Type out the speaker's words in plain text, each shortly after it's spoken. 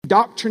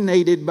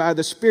indoctrinated by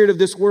the spirit of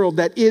this world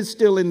that is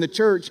still in the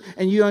church,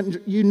 and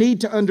you need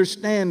to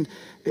understand.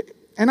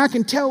 And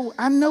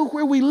I know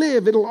where we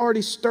live, it'll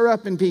already stir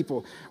up in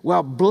people.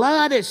 Well,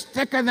 blood is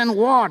thicker than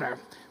water,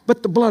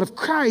 but the blood of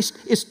Christ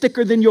is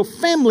thicker than your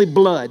family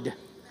blood.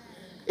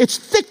 It's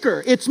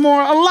thicker, it's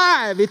more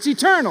alive, it's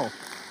eternal.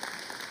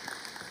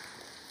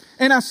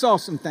 And I saw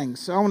some things,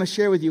 so I want to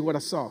share with you what I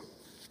saw.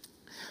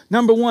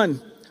 Number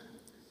one,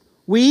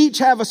 we each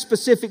have a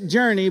specific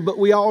journey, but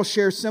we all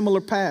share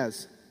similar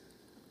paths.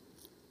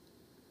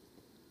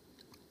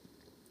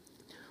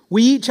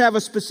 We each have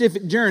a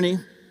specific journey,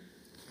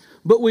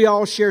 but we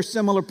all share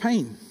similar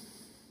pain.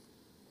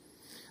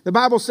 The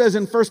Bible says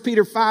in 1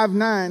 Peter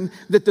 5:9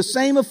 that the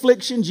same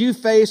afflictions you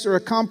face are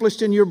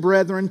accomplished in your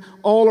brethren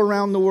all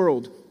around the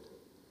world.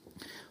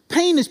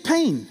 Pain is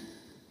pain.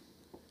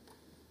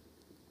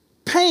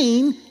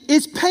 Pain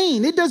is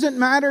pain. It doesn't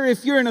matter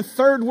if you're in a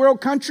third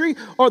world country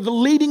or the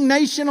leading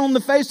nation on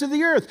the face of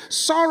the earth.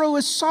 Sorrow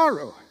is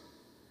sorrow.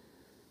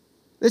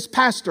 This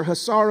pastor,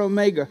 Hassar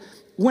Omega,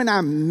 when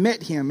I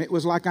met him, it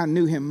was like I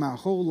knew him my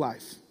whole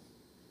life.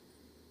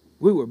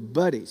 We were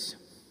buddies.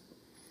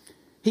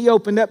 He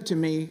opened up to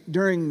me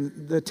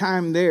during the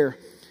time there,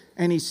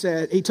 and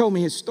he told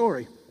me his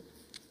story.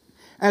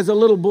 As a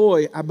little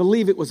boy, I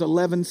believe it was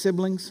 11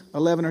 siblings,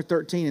 11 or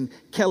 13, and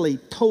Kelly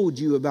told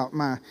you about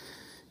my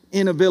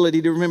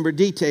inability to remember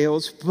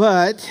details,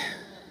 but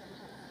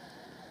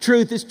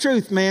truth is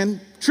truth,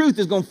 man. Truth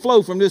is going to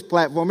flow from this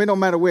platform. It don't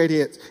matter where it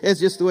is. It's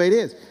just the way it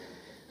is.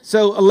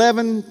 So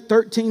 11,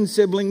 13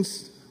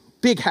 siblings,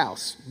 big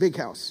house.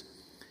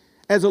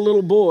 As a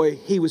little boy,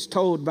 he was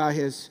told by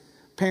his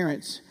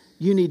parents,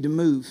 you need to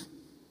move.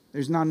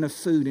 There's not enough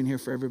food in here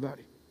for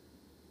everybody.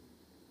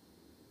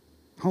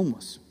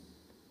 Homeless.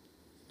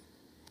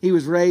 He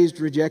was raised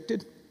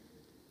rejected,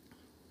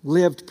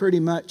 lived pretty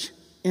much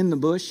in the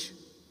bush.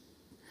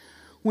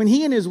 When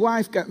he and his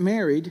wife got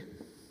married,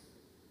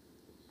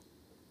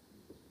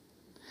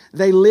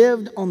 they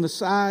lived on the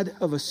side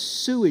of a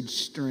sewage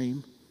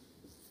stream.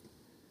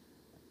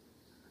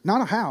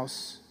 Not a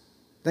house.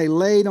 They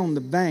laid on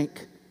the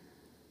bank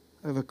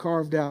of a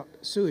carved out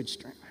sewage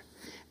stream.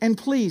 And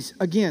please,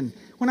 again,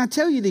 when I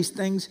tell you these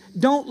things,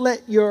 don't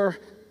let your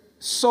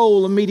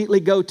soul immediately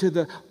go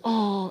to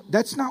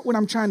that's not what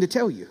I'm trying to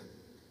tell you.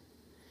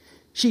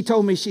 She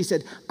told me, she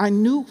said, I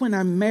knew when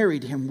I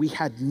married him we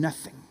had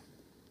nothing.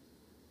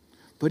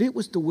 But it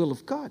was the will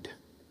of God.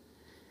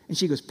 And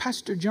she goes,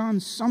 Pastor John,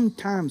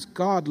 sometimes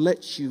God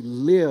lets you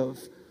live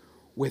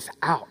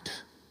without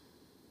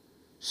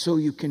so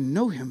you can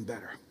know him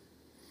better.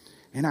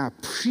 And I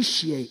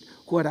appreciate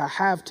what I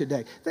have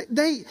today.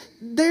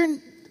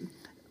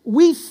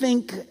 We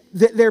think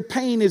that their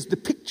pain is the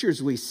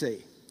pictures we see.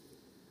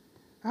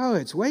 Oh,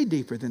 it's way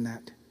deeper than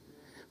that.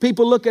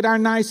 People look at our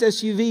nice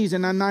SUVs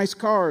and our nice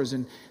cars,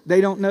 and they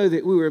don't know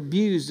that we were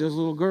abused as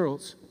little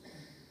girls.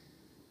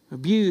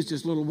 Abused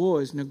as little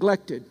boys,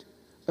 neglected,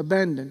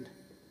 abandoned.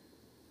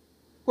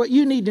 What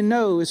you need to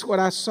know is what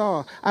I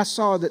saw. I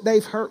saw that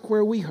they've hurt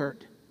where we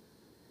hurt.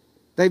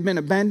 They've been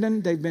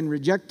abandoned. They've been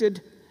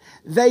rejected.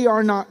 They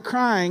are not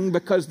crying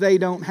because they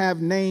don't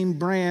have name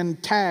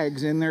brand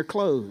tags in their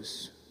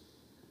clothes.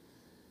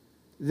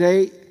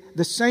 The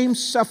same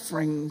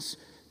sufferings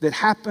that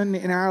happen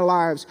in our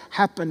lives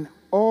happen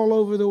all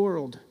over the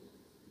world.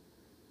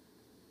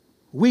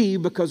 We,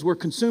 because we're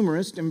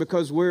consumerist and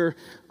because we're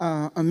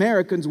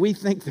Americans, we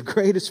think the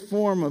greatest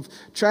form of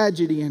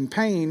tragedy and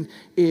pain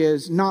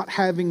is not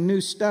having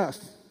new stuff.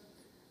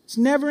 It's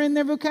never in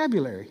their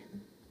vocabulary.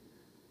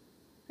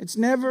 It's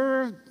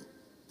never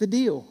the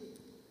deal.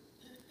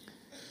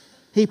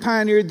 He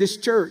pioneered this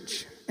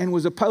church and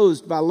was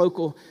opposed by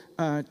local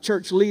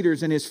church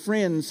leaders, and his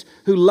friends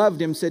who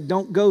loved him said,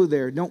 don't go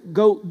there.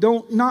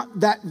 Not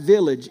that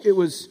village.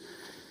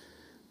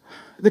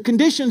 The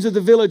conditions of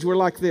the village were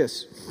like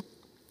this.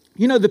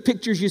 You know the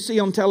pictures you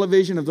see on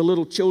television of the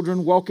little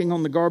children walking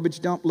on the garbage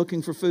dump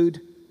looking for food?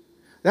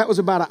 That was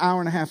about an hour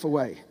and a half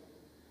away.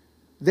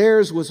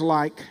 Theirs was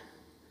like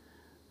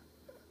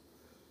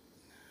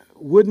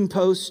wooden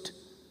post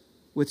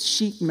with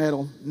sheet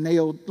metal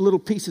nailed, little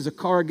pieces of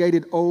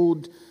corrugated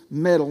old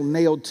metal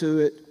nailed to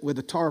it with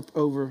a tarp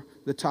over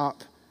the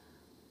top.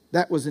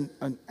 That was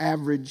an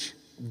average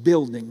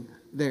building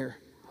there.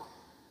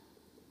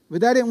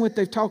 But that isn't what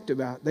they've talked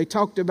about. They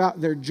talked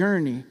about their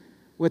journey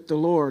with the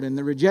Lord and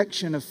the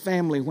rejection of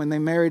family when they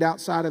married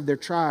outside of their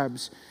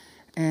tribes.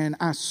 And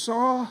I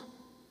saw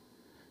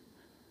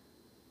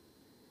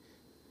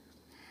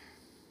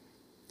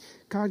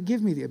God,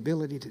 give me the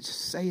ability to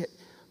just say it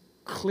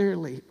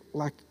clearly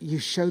like you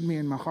showed me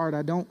in my heart.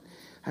 I don't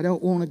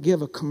want to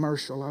give a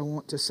commercial. I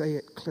want to say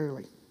it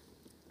clearly.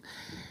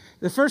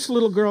 The first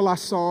little girl I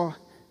saw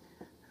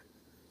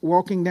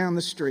walking down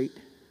the street,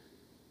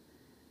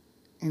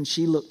 and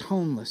she looked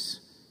homeless.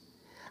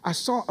 I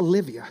saw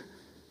Olivia.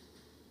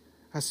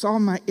 I saw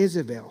my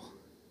Isabel.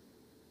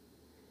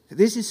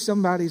 This is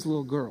somebody's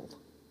little girl.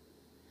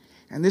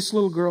 And this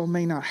little girl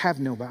may not have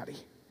nobody.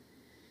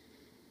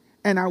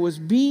 And I was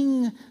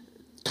being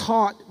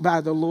taught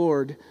by the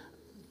Lord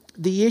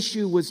the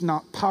issue was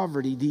not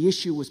poverty. The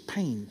issue was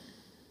pain.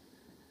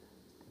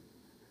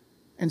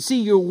 And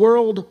see, your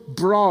world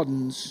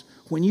broadens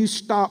when you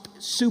stop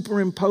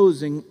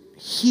superimposing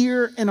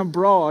here and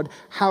abroad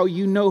how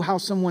you know how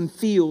someone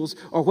feels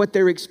or what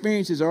their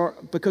experiences are,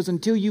 because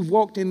until you've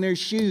walked in their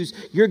shoes,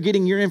 you're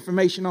getting your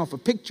information off a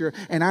picture,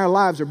 and our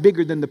lives are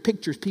bigger than the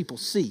pictures people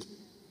see.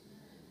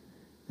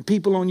 The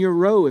people on your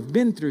row have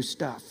been through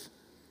stuff.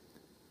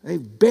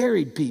 They've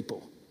buried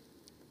people.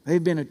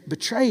 They've been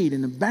betrayed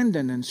and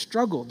abandoned and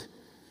struggled.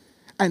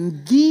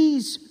 And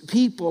these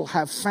people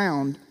have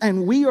found,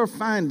 and we are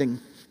finding,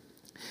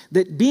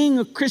 that being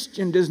a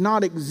Christian does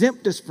not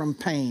exempt us from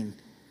pain.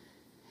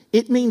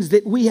 It means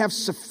that we have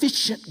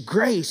sufficient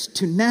grace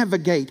to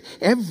navigate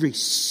every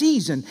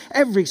season,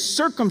 every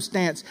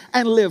circumstance,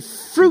 and live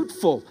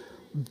fruitful,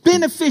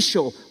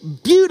 beneficial,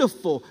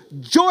 beautiful,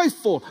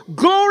 joyful,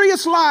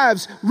 glorious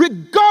lives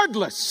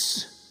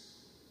regardless.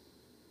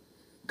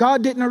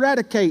 God didn't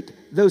eradicate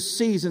those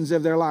seasons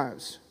of their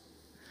lives.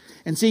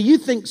 And see, you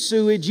think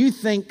sewage, you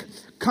think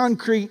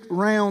concrete,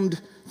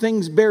 round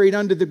things buried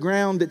under the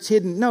ground that's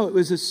hidden. No, it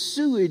was a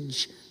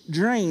sewage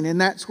drain,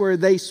 and that's where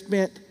they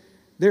spent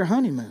their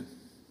honeymoon.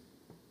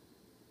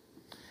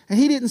 And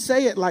he didn't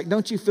say it like,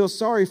 don't you feel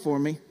sorry for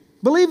me?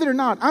 Believe it or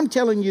not, I'm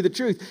telling you the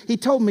truth. He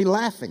told me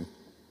laughing.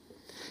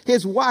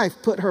 His wife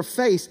put her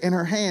face in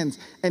her hands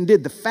and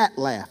did the fat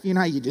laugh. You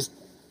know how you just...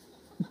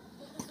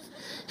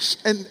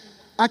 And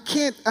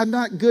I'm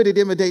not good at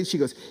imitating. She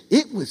goes,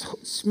 it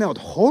smelled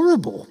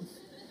horrible.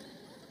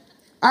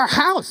 Our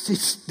house,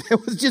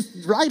 it was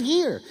just right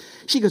here.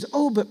 She goes,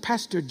 oh, but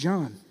Pastor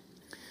John,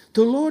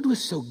 the Lord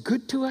was so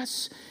good to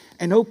us,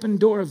 an open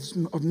door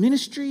of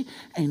ministry,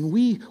 and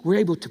we were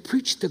able to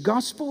preach the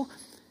gospel.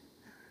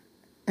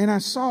 And I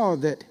saw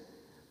that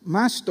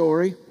my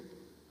story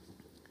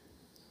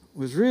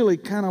was really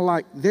kind of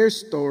like their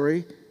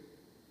story,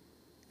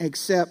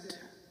 except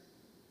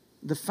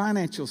the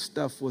financial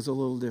stuff was a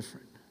little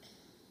different.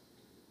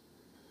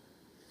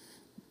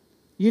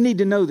 You need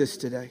to know this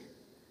today.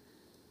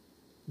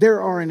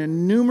 There are an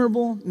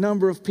innumerable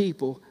number of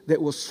people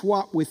that will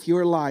swap with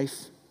your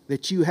life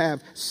that you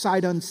have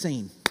sight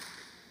unseen.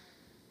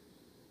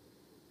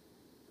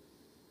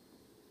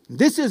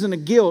 This isn't a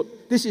guilt.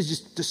 This is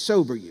just to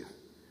sober you.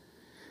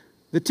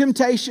 The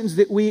temptations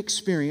that we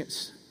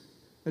experience,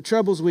 the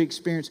troubles we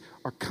experience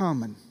are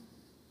common.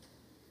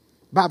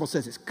 The Bible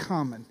says it's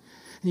common.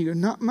 And you go,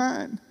 not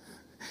mine.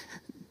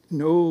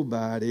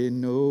 Nobody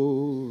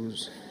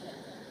knows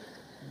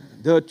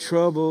the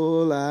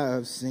trouble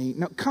I've seen.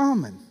 No,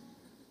 common.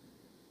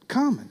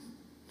 Common.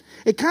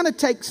 It kind of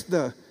takes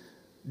the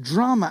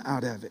drama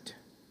out of it.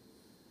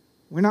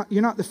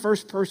 You're not the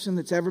first person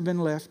that's ever been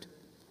left.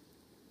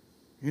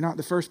 You're not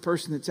the first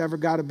person that's ever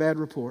got a bad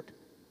report.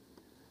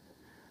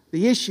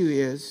 The issue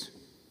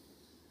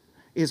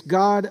is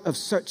God of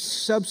such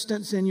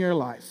substance in your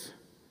life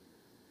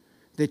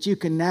that you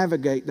can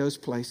navigate those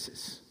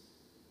places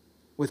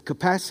with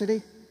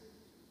capacity,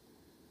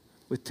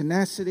 with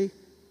tenacity,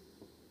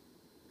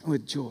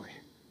 with joy.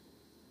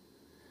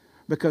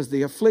 Because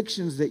the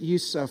afflictions that you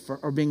suffer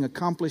are being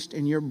accomplished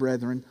in your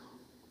brethren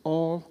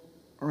all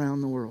around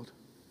the world.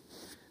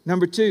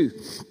 Number 2,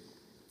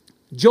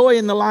 joy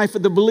in the life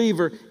of the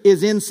believer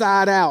is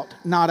inside out,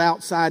 not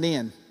outside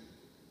in.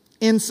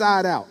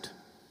 Inside out.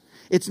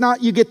 It's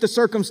not you get the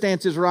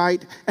circumstances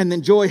right and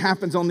then joy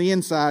happens on the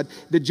inside.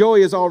 The joy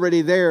is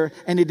already there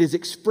and it is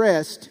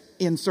expressed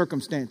in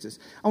circumstances.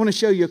 I want to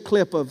show you a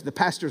clip of the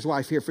pastor's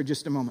wife here for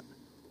just a moment.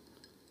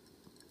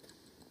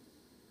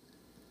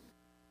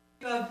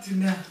 Up to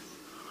now.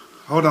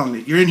 Hold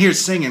on, you're in here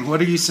singing. What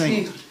are you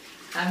singing?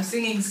 I'm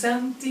singing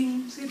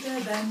something sweeter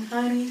than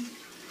honey.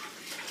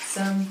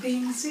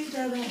 Something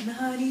sweeter than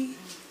honey.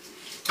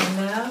 The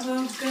love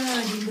of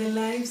God in the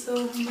lives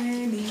of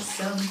many.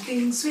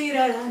 Something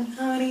sweeter than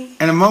honey.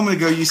 And a moment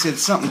ago you said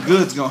something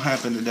good's going to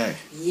happen today.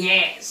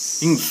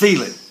 Yes. You can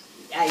feel it.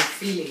 I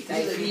feel it.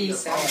 I feel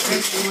some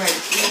breakthrough. I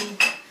feel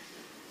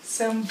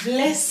some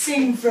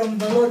blessing from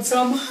the Lord.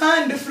 Some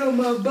hand from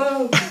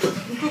above.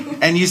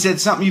 And you said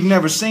something you've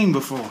never seen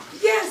before.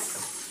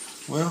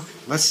 Yes. Well,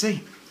 let's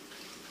see.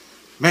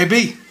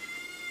 Maybe.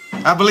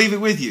 I believe it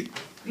with you.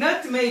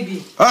 Not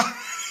maybe.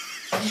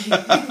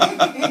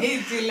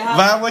 It will happen.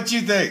 By what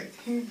you think?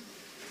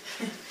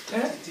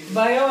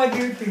 By what do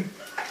you think?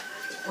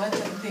 What I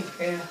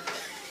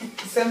think?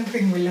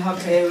 Something will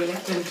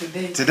happen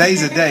today.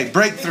 Today's a day.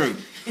 Breakthrough.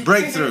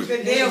 Breakthrough.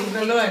 The day of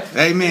the Lord.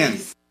 Amen.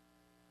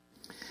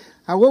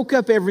 I woke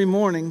up every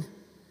morning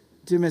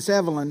to Miss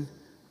Evelyn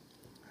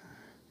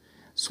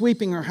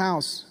sweeping her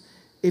house.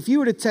 If you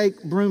were to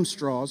take broom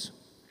straws,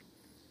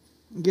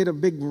 get a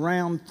big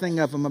round thing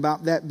of them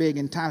about that big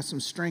and tie some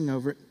string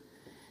over it,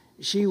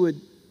 she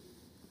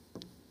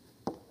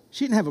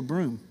didn't have a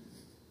broom.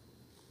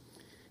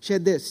 She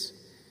had this,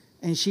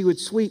 and she would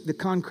sweep the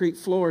concrete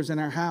floors in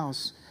our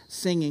house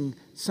singing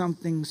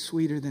something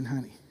sweeter than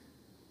honey.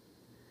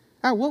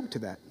 I woke to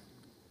that.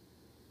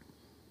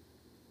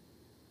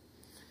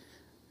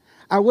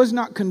 I was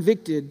not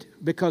convicted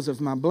because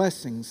of my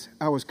blessings.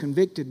 I was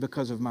convicted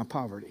because of my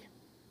poverty.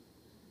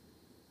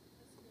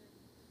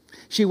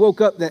 She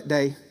woke up that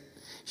day.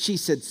 She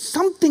said,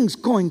 something's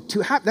going to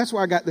happen. That's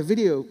why I got the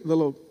video, the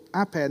little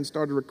iPad, and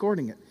started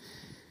recording it.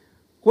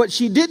 What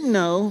she didn't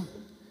know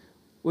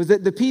was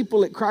that the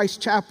people at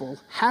Christ Chapel,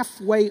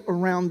 halfway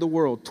around the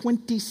world,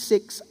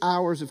 26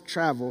 hours of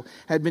travel,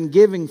 had been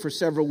giving for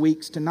several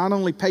weeks to not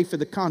only pay for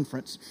the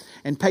conference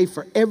and pay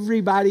for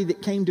everybody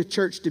that came to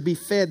church to be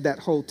fed that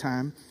whole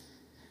time,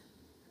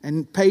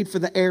 and paid for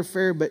the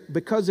airfare, but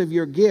because of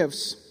your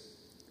gifts,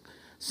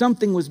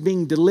 something was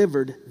being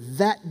delivered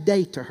that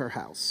day to her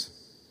house.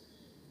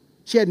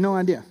 She had no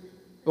idea.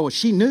 Oh,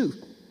 she knew.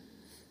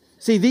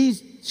 See,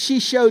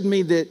 she showed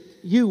me that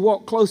you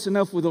walk close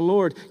enough with the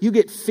Lord, you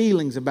get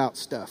feelings about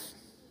stuff.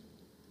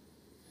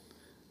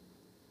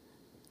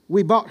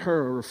 We bought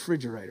her a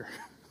refrigerator.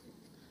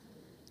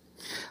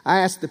 I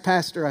asked the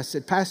pastor, I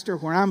said, Pastor,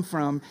 where I'm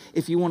from,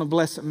 if you want to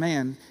bless a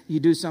man, you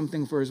do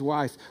something for his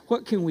wife.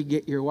 What can we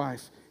get your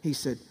wife? He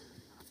said,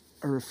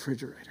 a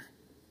refrigerator.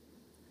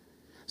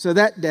 So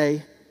that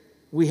day,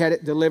 we had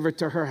it delivered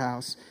to her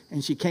house,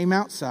 and she came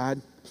outside,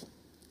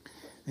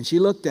 and she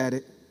looked at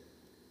it,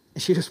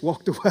 and she just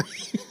walked away.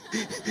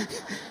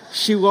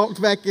 She walked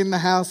back in the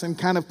house and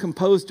kind of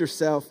composed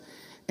herself,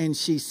 and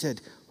she said,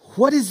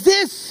 what is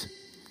this?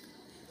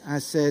 I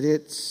said,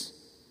 it's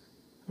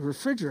a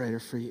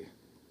refrigerator for you.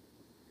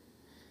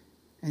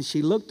 And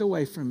she looked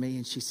away from me,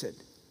 and she said,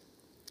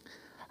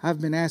 I've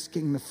been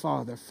asking the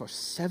Father for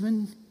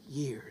 7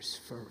 years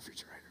for a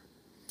refrigerator.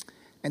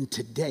 And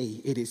today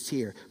it is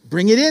here.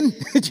 Bring it in.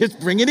 Just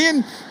bring it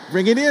in.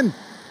 Bring it in.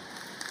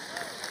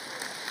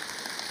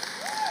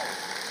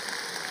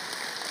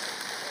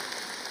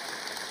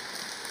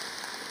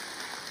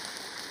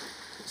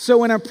 So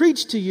when I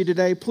preach to you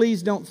today,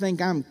 please don't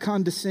think I'm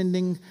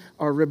condescending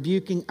or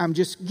rebuking. I'm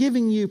just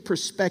giving you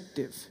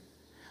perspective.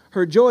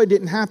 Her joy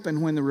didn't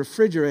happen when the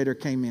refrigerator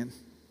came in.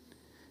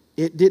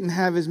 It didn't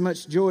have as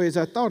much joy as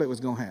I thought it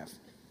was going to have.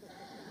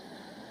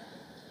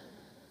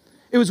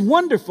 It was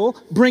wonderful.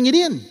 Bring it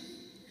in.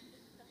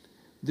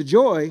 The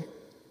joy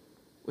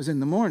was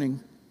in the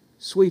morning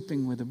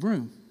sweeping with a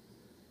broom.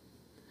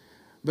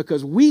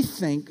 Because we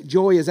think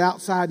joy is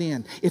outside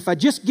in. If I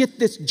just get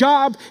this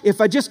job,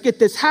 if I just get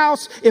this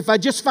house, if I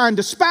just find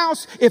a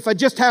spouse, if I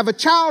just have a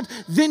child,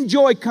 then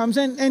joy comes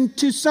in. And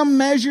to some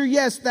measure,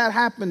 yes, that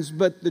happens.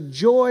 But the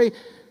joy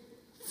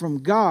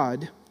from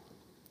God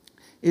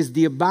is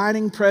the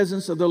abiding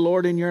presence of the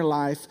Lord in your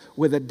life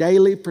with a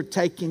daily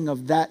partaking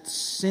of that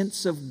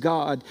sense of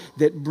God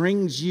that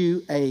brings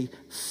you a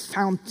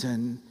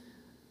fountain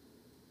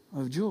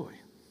of joy.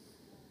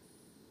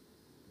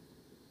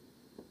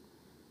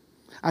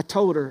 I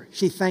told her,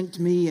 she thanked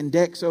me and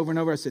Dex over and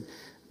over. I said,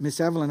 Miss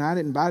Evelyn, I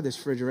didn't buy this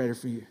refrigerator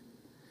for you.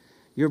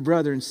 Your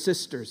brother and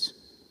sisters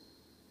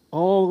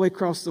all the way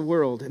across the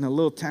world in a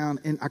little town,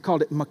 and I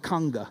called it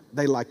Makanga.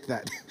 They liked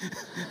that.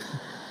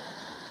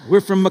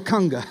 We're from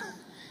Makanga.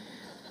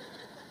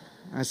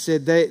 I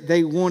said,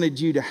 they wanted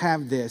you to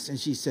have this. And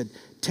she said,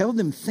 tell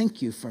them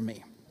thank you for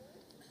me.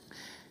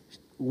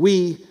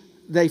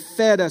 They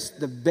fed us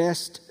the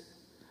best.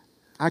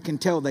 I can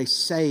tell they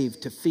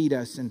saved to feed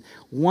us. And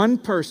one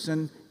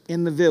person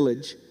in the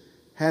village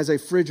has a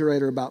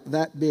refrigerator about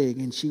that big,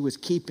 and she was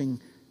keeping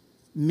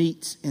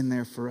meats in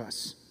there for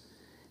us.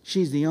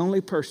 She's the only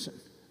person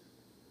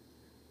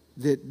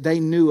that they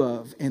knew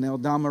of in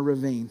Eldama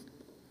Ravine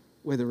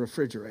with a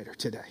refrigerator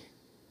today.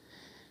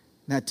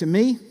 Now, to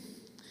me,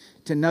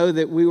 to know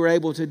that we were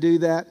able to do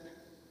that,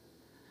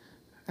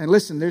 and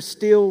listen, there's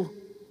still,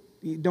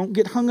 you don't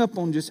get hung up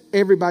on just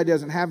everybody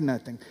doesn't have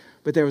nothing.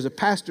 But there was a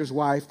pastor's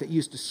wife that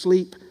used to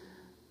sleep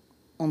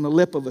on the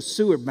lip of a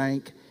sewer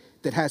bank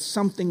that has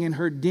something in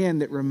her den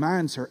that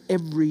reminds her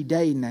every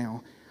day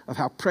now of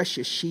how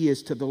precious she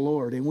is to the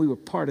Lord. And we were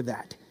part of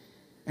that.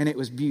 And it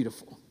was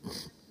beautiful.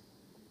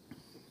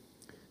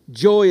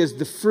 Joy is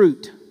the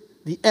fruit,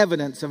 the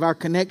evidence of our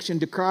connection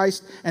to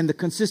Christ and the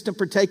consistent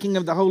partaking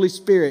of the Holy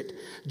Spirit.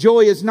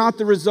 Joy is not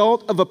the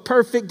result of a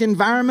perfect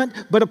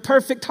environment, but a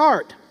perfect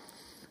heart.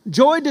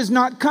 Joy does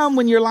not come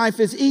when your life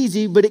is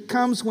easy, but it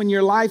comes when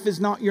your life is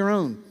not your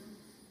own.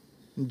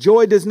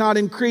 Joy does not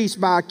increase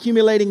by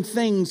accumulating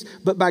things,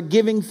 but by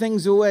giving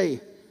things away.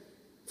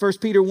 1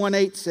 Peter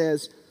 1:8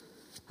 says,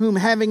 whom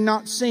having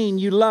not seen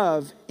you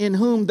love, in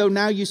whom though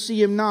now you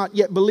see him not,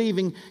 yet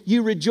believing,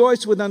 you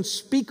rejoice with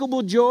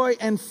unspeakable joy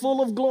and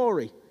full of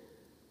glory.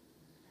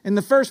 In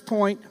the first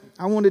point,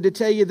 I wanted to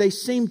tell you they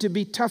seem to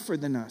be tougher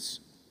than us.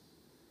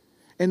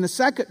 In the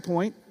second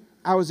point,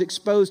 I was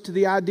exposed to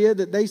the idea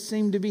that they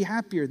seem to be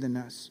happier than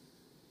us.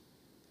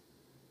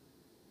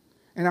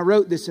 And I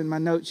wrote this in my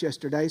notes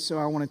yesterday, so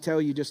I want to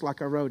tell you just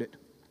like I wrote it.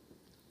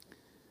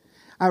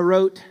 I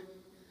wrote,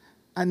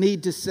 I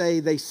need to say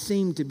they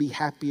seem to be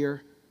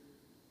happier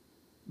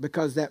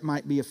because that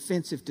might be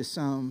offensive to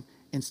some.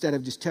 Instead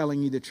of just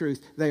telling you the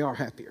truth, they are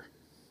happier.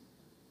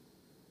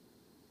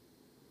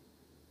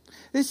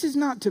 This is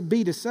not to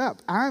beat us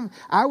up.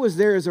 I was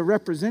there as a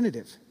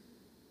representative.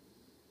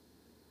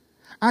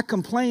 I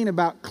complain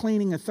about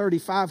cleaning a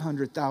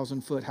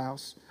 3,500,000 foot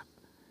house.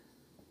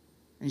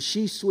 And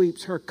she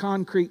sweeps her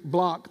concrete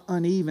block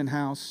uneven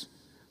house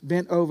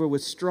bent over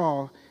with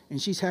straw,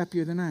 and she's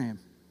happier than I am.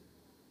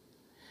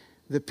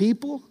 The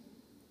people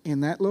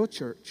in that little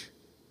church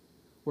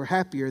were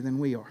happier than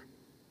we are.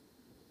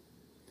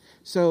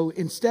 So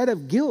instead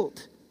of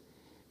guilt,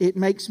 it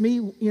makes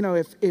me,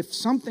 if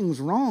something's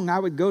wrong, I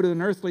would go to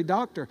an earthly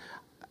doctor.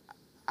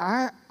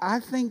 I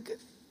think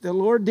the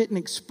Lord didn't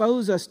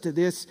expose us to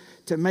this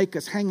to make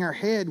us hang our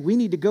head. We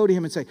need to go to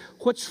Him and say,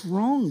 what's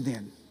wrong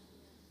then?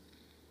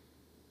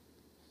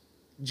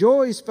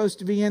 Joy is supposed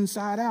to be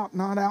inside out,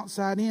 not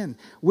outside in.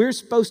 We're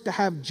supposed to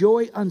have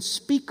joy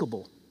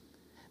unspeakable.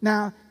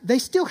 Now, they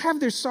still have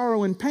their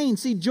sorrow and pain.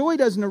 See, joy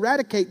doesn't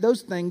eradicate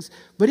those things,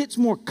 but it's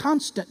more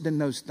constant than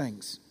those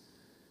things.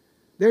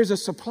 There's a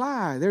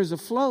supply, there's a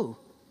flow.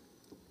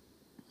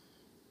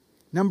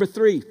 Number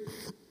 3,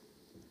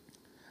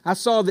 I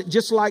saw that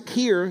just like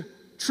here,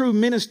 true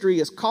ministry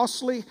is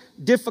costly,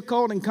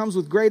 difficult, and comes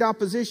with great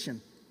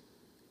opposition.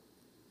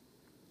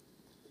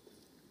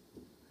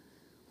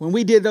 When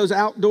we did those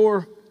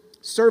outdoor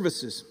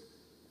services,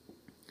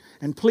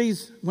 and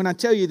please, when I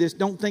tell you this,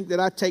 don't think that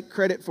I take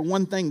credit for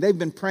one thing. They've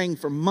been praying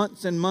for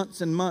months and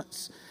months and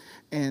months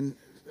and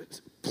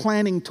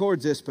planning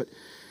towards this. But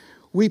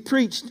we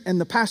preached, and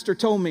the pastor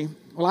told me,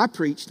 well, I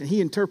preached, and he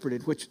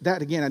interpreted, which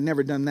that, again, I'd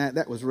never done that.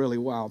 That was really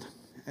wild.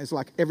 It's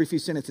like every few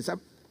sentences, I'm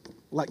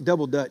like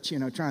double Dutch,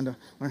 trying to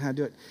learn how to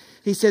do it.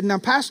 He said, now,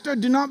 pastor,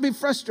 do not be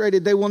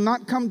frustrated. They will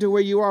not come to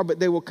where you are,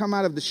 but they will come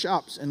out of the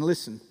shops and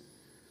listen.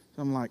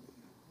 So I'm like,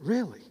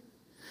 really?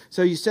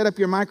 So you set up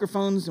your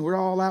microphones and we're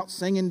all out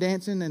singing,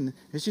 dancing, and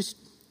it's just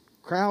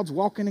crowds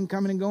walking and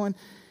coming and going.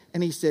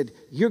 And he said,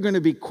 you're going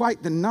to be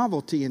quite the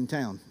novelty in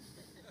town.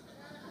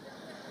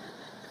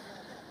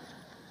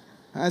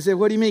 I said,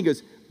 what do you mean? He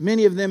goes,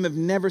 many of them have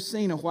never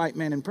seen a white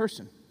man in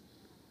person.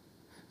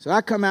 So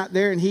I come out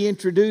there and he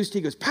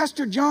goes,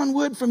 Pastor John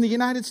Wood from the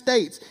United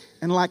States.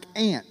 And like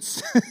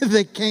ants,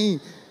 they came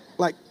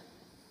like,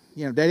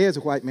 that is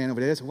a white man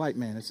over there. That's a white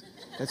man.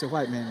 That's a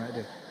white man right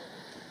there.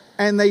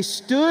 And they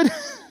stood,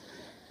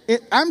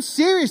 I'm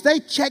serious, they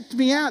checked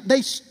me out.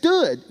 They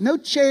stood, no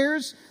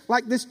chairs,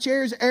 like this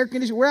chair's air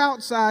conditioned. We're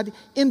outside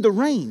in the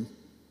rain.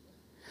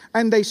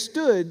 And they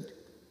stood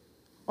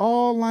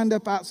all lined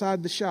up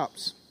outside the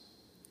shops.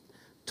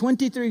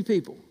 23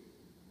 people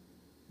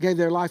gave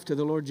their life to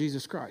the Lord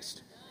Jesus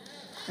Christ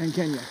in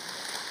Kenya.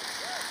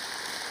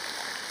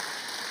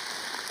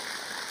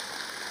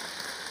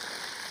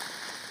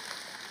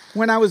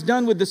 When I was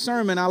done with the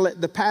sermon, I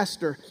let the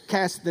pastor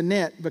cast the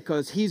net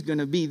because he's going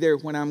to be there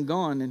when I'm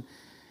gone. And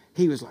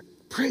he was like,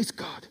 praise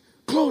God,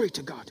 glory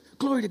to God,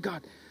 glory to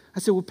God. I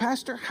said, well,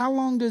 pastor, how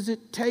long does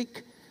it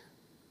take,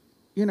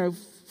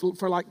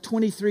 for like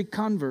 23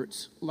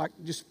 converts, like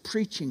just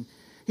preaching?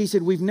 He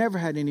said, we've never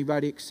had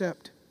anybody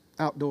except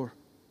outdoor.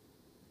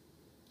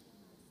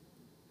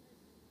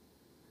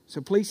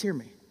 So please hear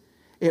me.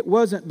 It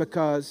wasn't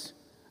because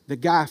the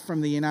guy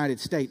from the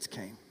United States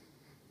came.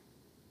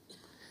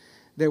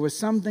 There was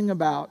something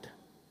about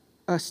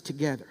us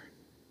together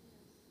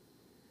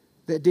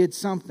that did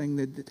something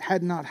that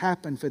had not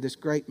happened for this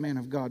great man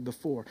of God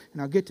before.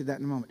 And I'll get to that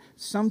in a moment.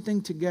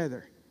 Something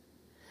together.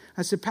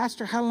 I said,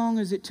 Pastor, how long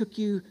has it took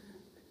you,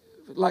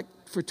 like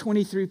for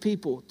 23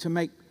 people, to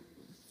make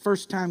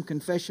first-time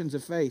confessions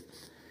of faith?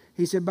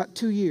 He said, about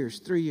 2 years,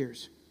 3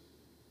 years.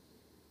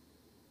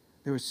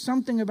 There was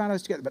something about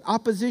us together. But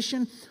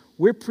opposition,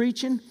 we're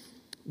preaching.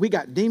 We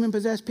got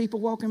demon-possessed people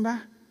walking by,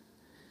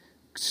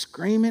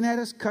 screaming at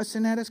us,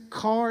 cussing at us,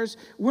 cars.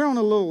 We're on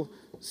a little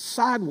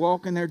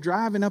sidewalk and they're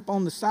driving up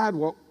on the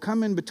sidewalk,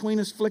 coming between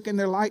us, flicking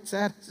their lights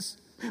at us.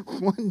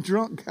 One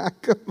drunk guy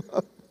come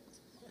up.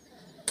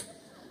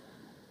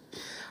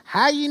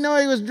 How you know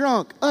he was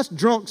drunk? Us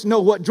drunks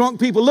know what drunk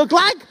people look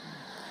like.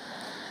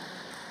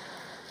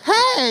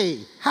 Hey,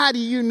 how do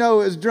you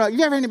know it was drunk?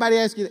 You ever heard anybody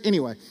ask you that?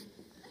 Anyway,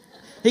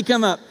 he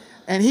come up.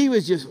 And he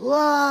was just, whoa,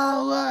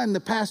 whoa, and the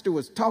pastor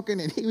was talking,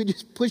 and he would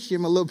just push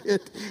him a little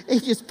bit. He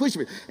just pushed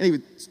me. And he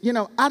would,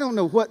 I don't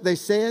know what they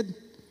said,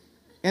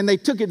 and they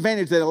took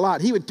advantage of that a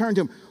lot. He would turn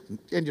to him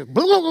and just,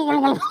 blah, blah, blah,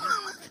 blah, blah.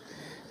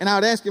 And I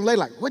would ask him later,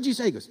 like, what'd you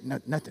say? He goes,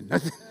 nothing.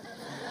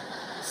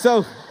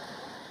 So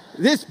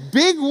this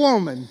big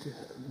woman,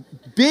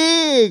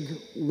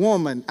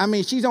 I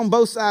mean, she's on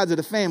both sides of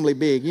the family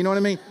big, you know what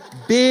I mean?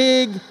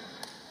 Big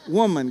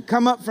woman,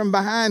 come up from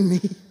behind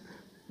me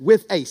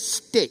with a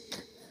stick.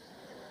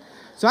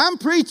 So I'm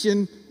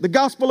preaching the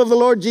gospel of the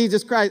Lord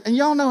Jesus Christ. And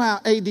y'all know how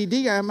ADD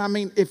I am. I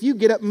mean, if you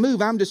get up and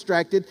move, I'm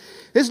distracted.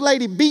 This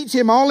lady beats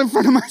him all in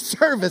front of my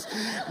service.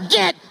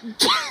 Get.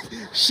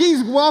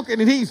 She's walking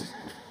and he's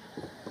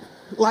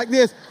like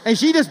this. And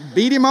she just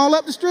beat him all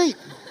up the street.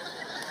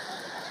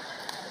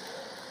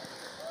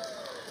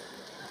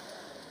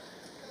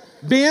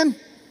 Ben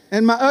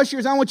and my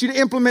ushers, I want you to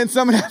implement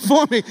some of that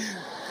for me.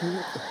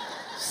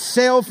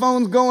 Cell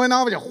phones going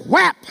off. Just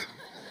whap.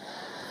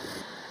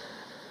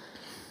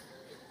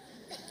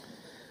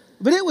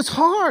 But it was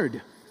hard.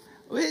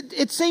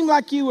 It seemed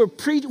like you were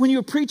when you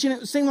were preaching,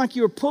 it seemed like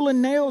you were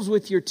pulling nails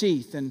with your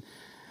teeth. And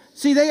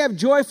see, they have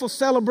joyful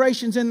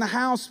celebrations in the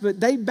house, but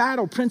they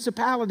battle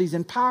principalities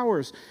and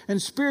powers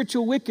and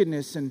spiritual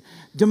wickedness and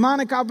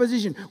demonic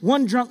opposition.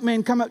 One drunk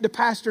man come up to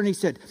pastor and he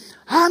said,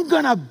 I'm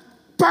going to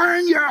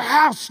burn your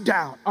house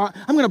down.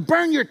 I'm going to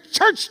burn your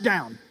church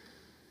down.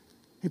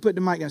 He put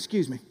the mic down.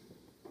 Excuse me.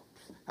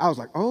 I was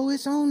like, oh,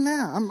 it's on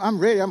now. I'm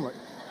ready. I'm like,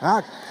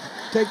 I'll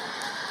take.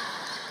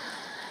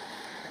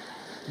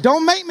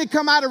 Don't make me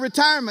come out of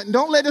retirement. And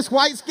don't let this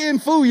white skin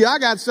fool you. I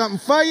got something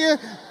for you.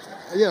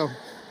 You know.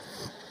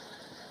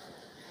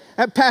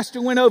 That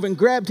pastor went over and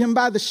grabbed him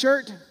by the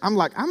shirt. I'm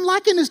like, I'm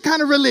liking this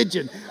kind of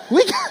religion.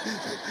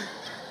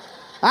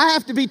 I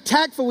have to be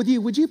tactful with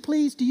you. Would you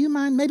please, do you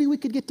mind? Maybe we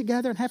could get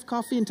together and have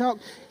coffee and talk.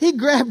 He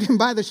grabbed him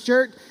by the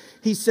shirt.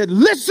 He said,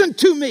 listen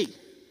to me.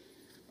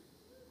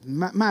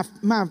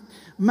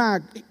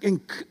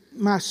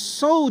 My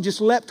soul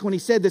just leapt when he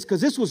said this,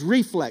 because this was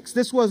reflex.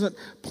 This wasn't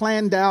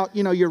planned out.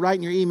 You know, you're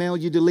writing your email,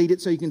 you delete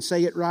it so you can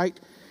say it right.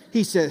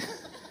 He said,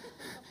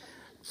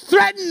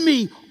 threaten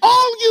me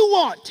all you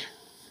want.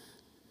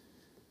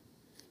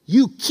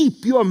 You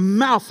keep your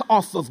mouth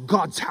off of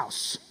God's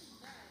house.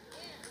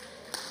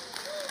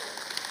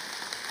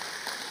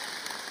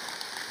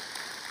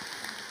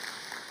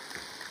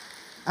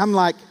 I'm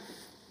like,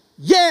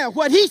 yeah,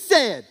 what he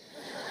said.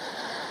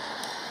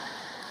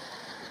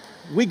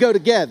 We go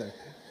together.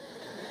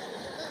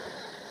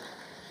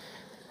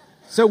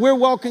 So we're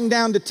walking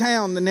down to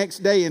town the next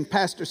day, and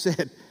pastor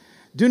said,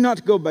 do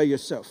not go by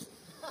yourself.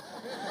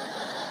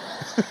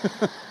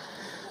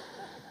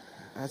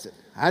 I said,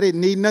 I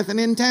didn't need nothing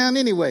in town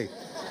anyway.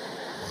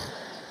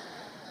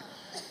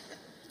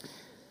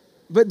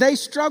 But they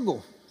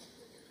struggle.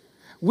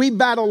 We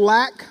battle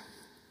lack,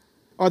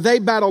 or they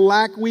battle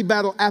lack, we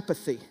battle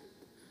apathy.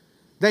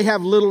 They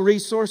have little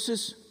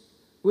resources,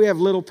 we have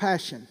little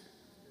passion.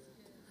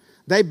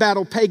 They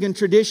battle pagan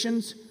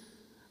traditions,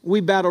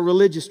 we battle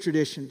religious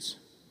traditions.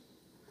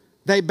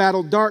 They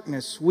battle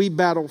darkness, we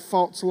battle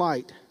false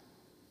light.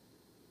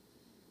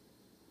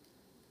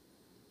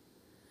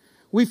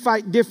 We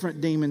fight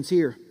different demons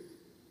here.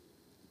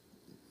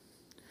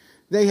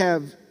 They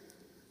have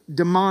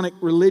demonic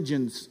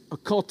religions,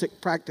 occultic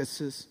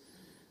practices,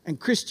 and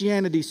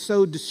Christianity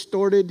so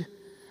distorted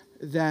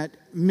that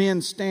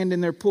men stand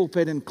in their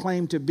pulpit and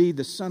claim to be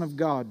the Son of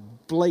God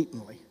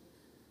blatantly.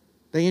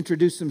 They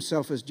introduce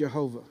themselves as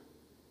Jehovah.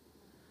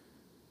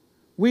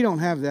 We don't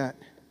have that.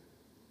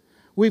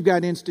 We've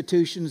got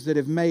institutions that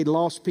have made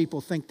lost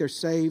people think they're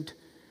saved,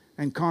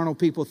 and carnal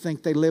people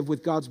think they live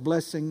with God's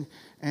blessing,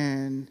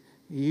 and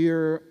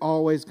you're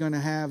always going to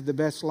have the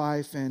best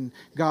life, and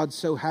God's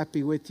so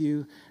happy with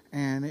you.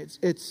 And it's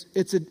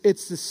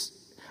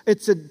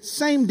the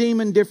same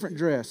demon, different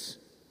dress.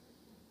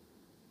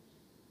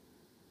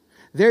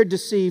 They're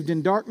deceived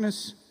in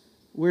darkness,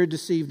 we're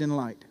deceived in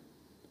light.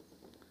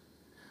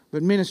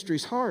 But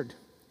ministry's hard.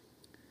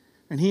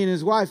 And he and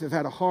his wife have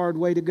had a hard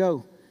way to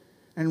go.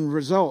 And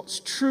results,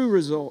 true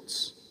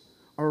results,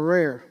 are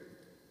rare.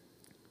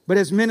 But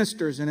as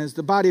ministers and as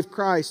the body of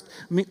Christ,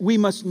 we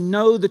must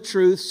know the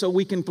truth so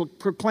we can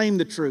proclaim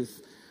the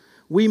truth.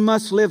 We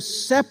must live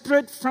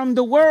separate from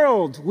the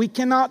world. We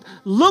cannot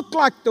look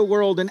like the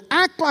world and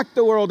act like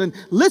the world and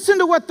listen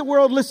to what the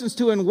world listens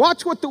to and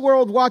watch what the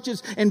world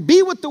watches and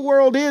be what the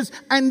world is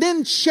and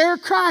then share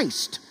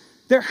Christ.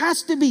 There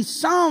has to be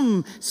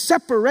some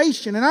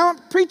separation. And I'm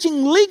not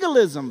preaching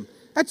legalism.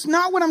 That's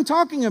not what I'm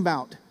talking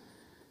about.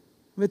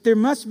 But there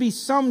must be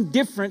some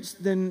difference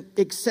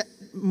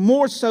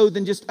more so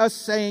than just us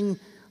saying,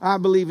 I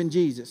believe in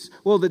Jesus.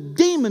 Well, the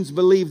demons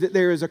believe that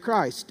there is a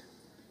Christ.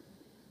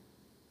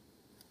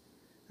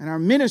 And our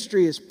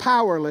ministry is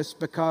powerless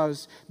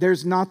because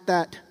there's not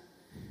that,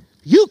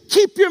 you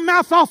keep your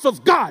mouth off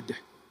of God.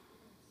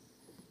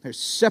 There's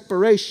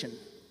separation.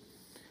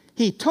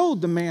 He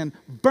told the man,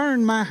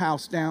 burn my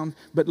house down,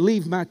 but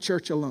leave my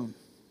church alone.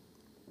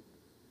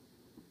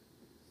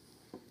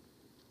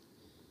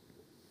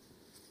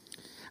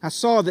 I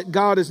saw that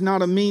God is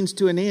not a means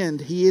to an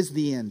end. He is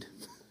the end.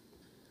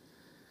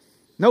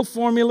 No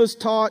formulas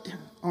taught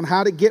on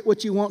how to get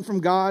what you want from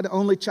God,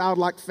 only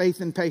childlike faith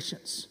and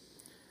patience.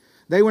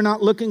 They were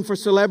not looking for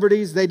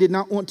celebrities. They did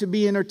not want to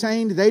be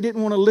entertained. They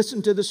didn't want to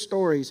listen to the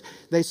stories.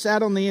 They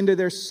sat on the end of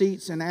their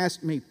seats and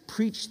asked me,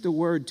 preach the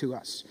word to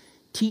us.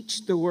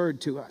 Teach the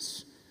word to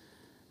us.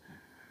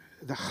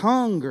 The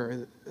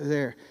hunger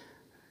there.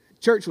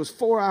 Church was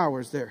 4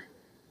 hours there.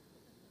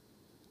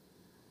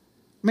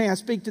 May I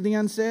speak to the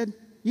unsaid?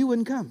 You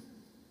wouldn't come.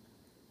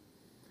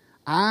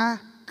 I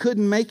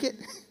couldn't make it,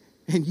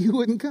 and you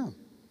wouldn't come.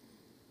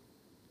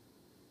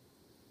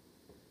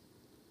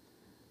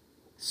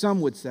 Some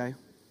would say,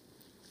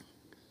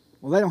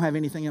 well, they don't have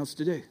anything else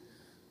to do.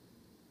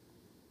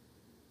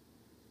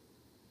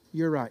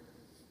 You're right.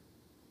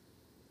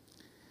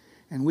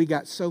 And we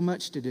got so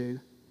much to do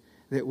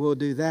that we'll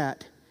do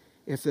that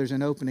if there's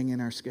an opening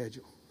in our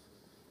schedule.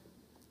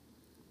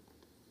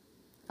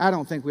 I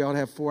don't think we ought to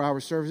have 4-hour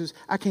services.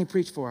 I can't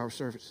preach 4-hour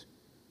service.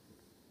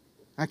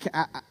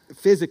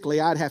 Physically,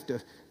 I'd have to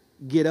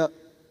get up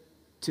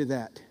to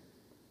that.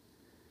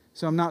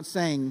 So I'm not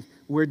saying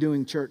we're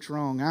doing church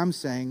wrong. I'm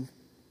saying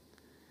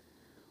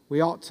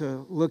we ought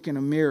to look in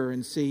a mirror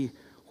and see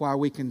why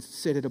we can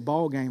sit at a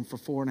ball game for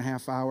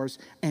 4.5 hours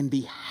and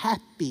be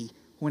happy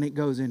when it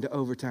goes into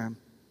overtime.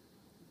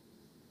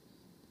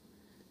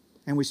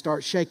 And we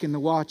start shaking the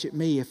watch at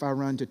me if I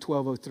run to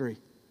 12:03.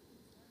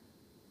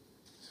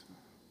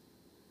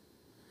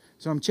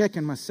 So I'm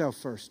checking myself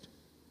first.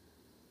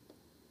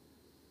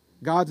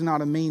 God's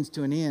not a means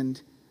to an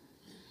end.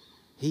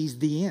 He's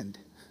the end.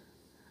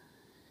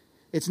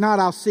 It's not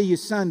I'll see you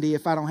Sunday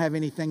if I don't have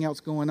anything else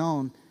going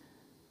on.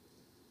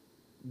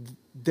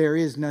 There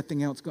is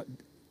nothing else going.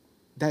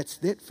 That's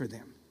it for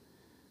them.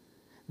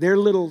 Their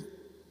little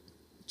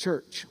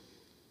church.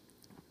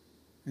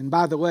 And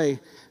by the way,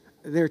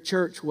 their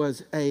church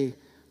was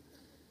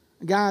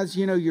guys,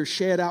 you know your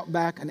shed out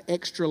back, an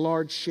extra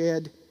large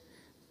shed.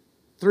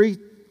 Three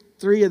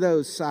of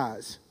those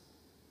size.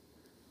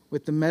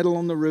 With the metal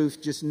on the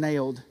roof just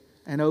nailed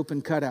and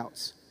open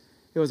cutouts.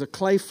 It was a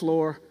clay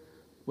floor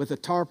with a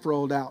tarp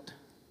rolled out.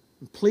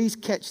 And please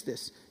catch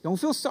this. Don't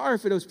feel sorry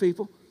for those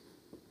people.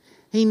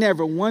 He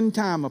never one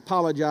time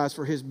apologized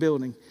for his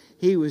building.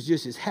 He was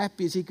just as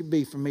happy as he could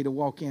be for me to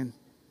walk in.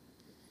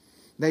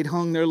 They'd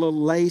hung their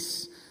little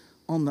lace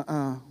on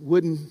the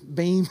wooden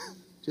beam.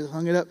 Just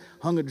hung it up,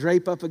 hung a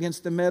drape up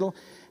against the metal.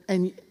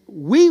 And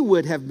we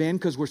would have been,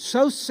 because we're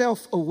so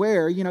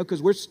self-aware,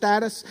 because we're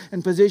status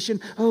and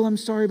position. Oh, I'm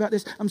sorry about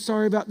this. I'm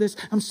sorry about this.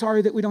 I'm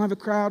sorry that we don't have a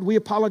crowd. We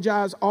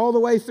apologize all the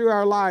way through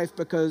our life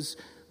because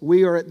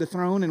we are at the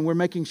throne and we're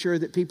making sure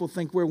that people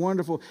think we're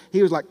wonderful.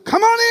 He was like,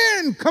 come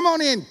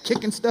on in,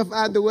 kicking stuff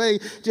out of the way,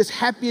 just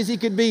happy as he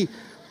could be.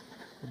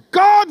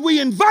 God, we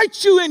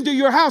invite you into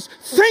your house.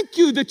 Thank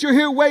you that you're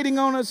here waiting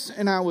on us.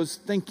 And I was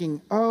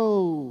thinking,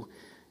 oh,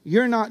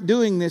 you're not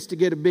doing this to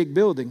get a big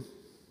building.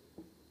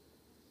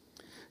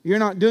 You're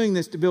not doing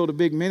this to build a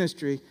big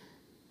ministry.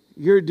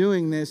 You're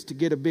doing this to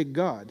get a big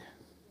God.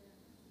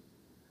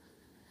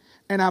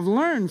 And I've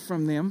learned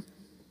from them,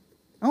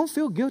 I don't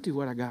feel guilty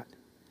what I got.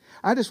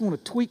 I just want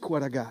to tweak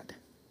what I got.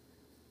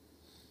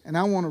 And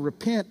I want to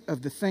repent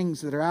of the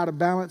things that are out of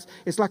balance.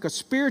 It's like a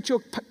spiritual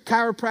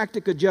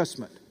chiropractic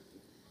adjustment.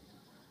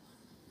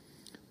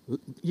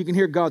 You can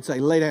hear God say,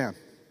 lay down.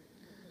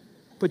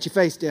 Put your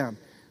face down.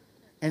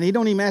 And he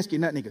don't even ask you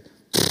nothing. He goes,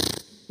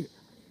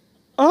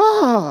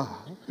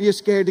 you're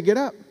scared to get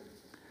up.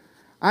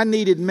 I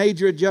needed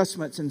major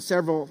adjustments in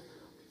several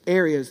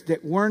areas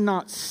that were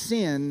not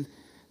sin.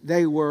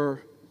 They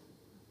were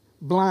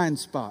blind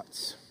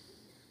spots.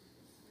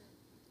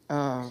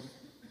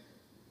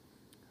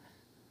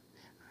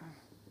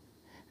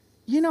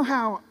 You know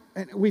how,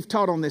 and we've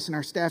taught on this in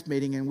our staff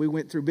meeting, and we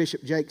went through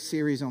Bishop Jake's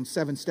series on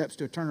 7 steps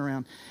to a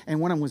turnaround, and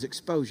one of them was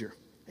exposure.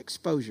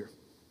 Exposure.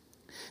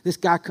 This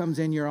guy comes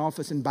in your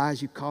office and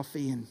buys you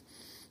coffee, and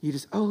you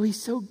just, oh,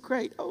 he's so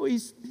great. Oh,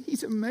 he's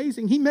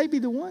amazing. He may be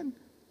the one.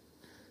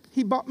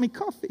 He bought me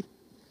coffee.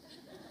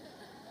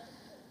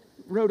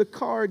 Wrote a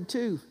card,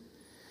 too.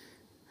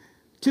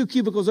 2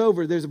 cubicles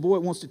over, there's a boy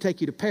that wants to take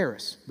you to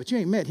Paris, but you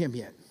ain't met him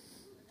yet.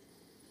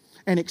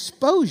 And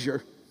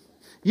exposure,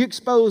 you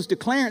exposed to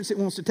Clarence that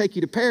wants to take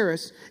you to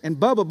Paris, and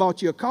Bubba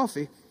bought you a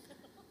coffee.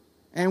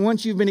 And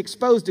once you've been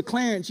exposed to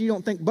Clarence, you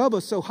don't think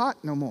Bubba's so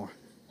hot no more.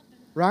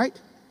 Right?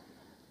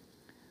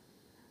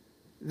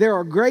 There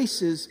are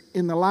graces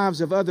in the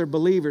lives of other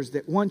believers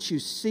that once you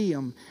see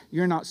them,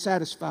 you're not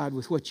satisfied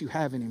with what you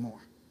have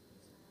anymore.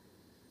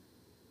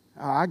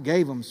 I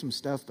gave them some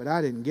stuff, but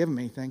I didn't give them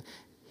anything.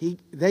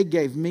 They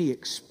gave me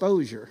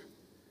exposure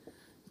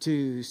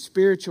to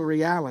spiritual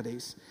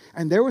realities.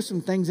 And there were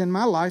some things in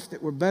my life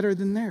that were better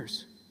than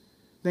theirs.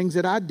 Things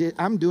that I did,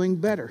 I'm doing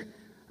better.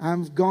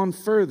 I've gone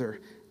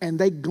further. And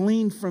they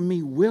gleaned from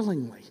me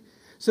willingly.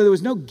 So there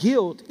was no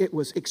guilt, it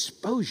was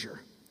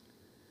exposure.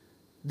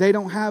 They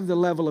don't have the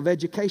level of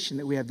education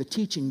that we have, the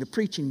teaching, the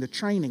preaching, the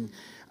training.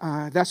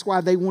 That's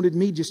why they wanted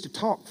me just to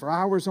talk for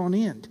hours on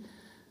end.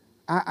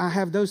 I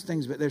have those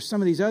things, but there's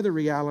some of these other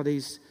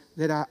realities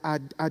that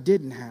I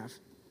didn't have.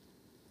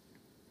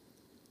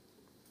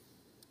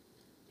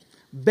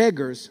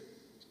 Beggars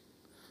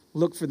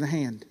look for the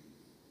hand.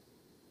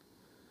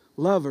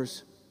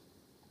 Lovers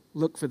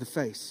look for the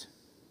face.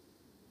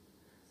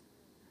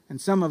 And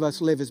some of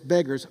us live as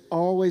beggars,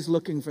 always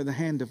looking for the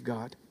hand of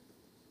God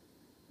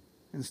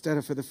instead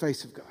of for the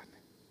face of God.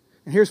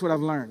 And here's what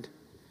I've learned.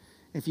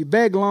 If you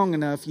beg long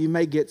enough, you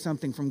may get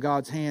something from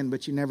God's hand,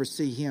 but you never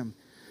see Him.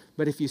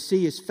 But if you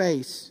see His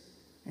face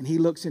and He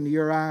looks into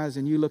your eyes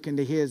and you look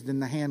into His, then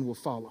the hand will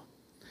follow.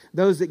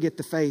 Those that get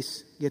the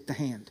face get the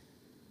hand.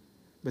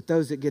 But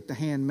those that get the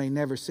hand may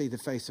never see the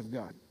face of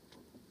God.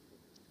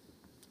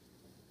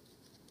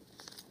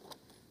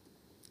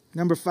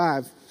 Number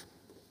 5,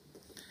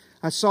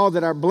 I saw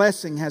that our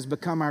blessing has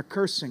become our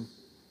cursing.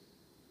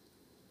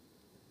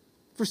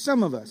 For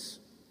some of us,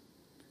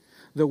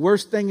 the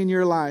worst thing in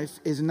your life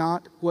is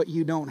not what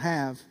you don't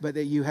have, but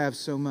that you have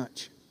so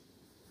much.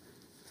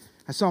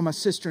 I saw my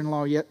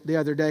sister-in-law the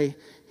other day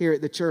here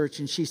at the church,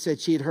 and she said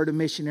she had heard a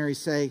missionary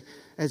say,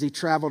 as he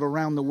traveled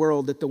around the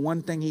world that the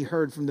one thing he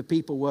heard from the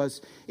people was,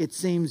 "It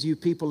seems you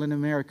people in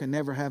America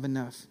never have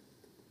enough."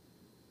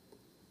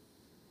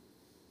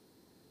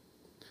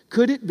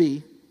 Could it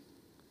be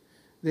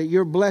that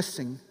your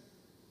blessing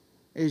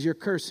is your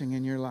cursing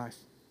in your life?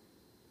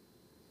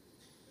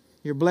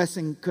 Your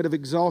blessing could have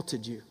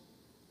exalted you,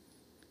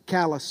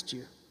 calloused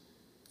you,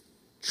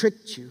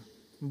 tricked you,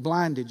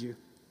 blinded you.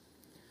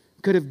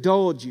 Could have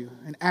dulled you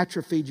and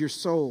atrophied your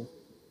soul.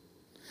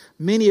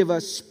 Many of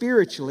us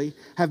spiritually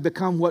have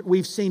become what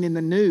we've seen in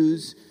the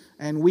news,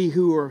 and we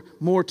who are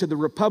more to the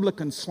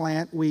Republican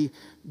slant, we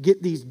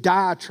get these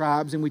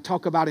diatribes and we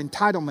talk about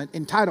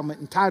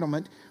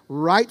entitlement,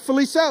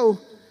 rightfully so,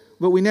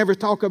 but we never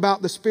talk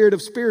about the spirit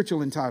of spiritual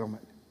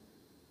entitlement.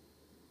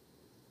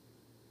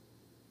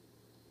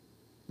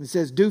 It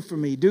says, "Do for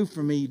me, do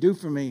for me, do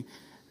for me."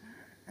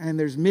 And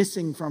there's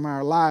missing from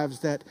our lives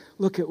that,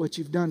 "Look at what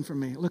you've done for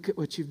me. Look at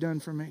what you've done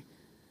for me."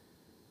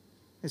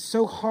 It's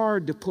so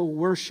hard to pull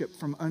worship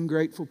from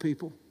ungrateful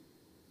people.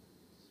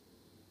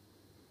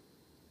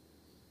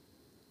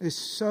 It's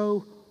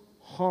so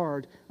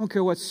hard. I don't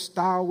care what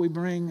style we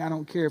bring. I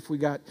don't care if we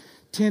got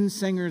 10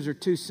 singers or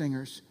 2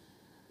 singers.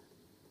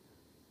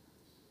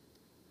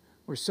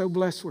 We're so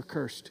blessed we're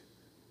cursed.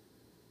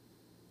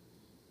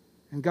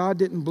 And God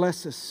didn't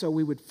bless us so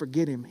we would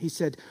forget Him. He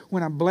said,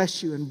 "When I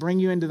bless you and bring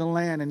you into the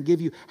land and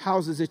give you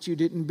houses that you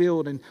didn't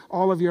build and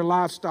all of your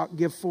livestock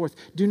give forth,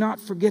 do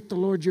not forget the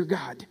Lord your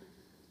God."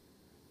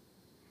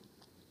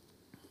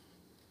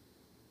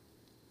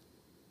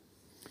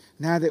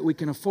 Now that we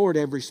can afford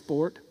every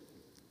sport,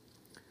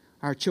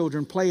 our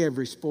children play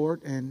every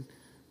sport, and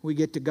we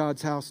get to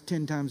God's house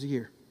 10 times a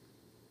year.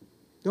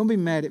 Don't be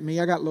mad at me.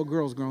 I got little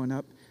girls growing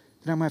up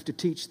that I'm going to have to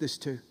teach this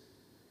to.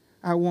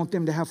 I want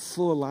them to have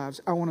full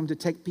lives. I want them to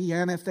take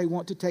piano if they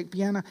want to take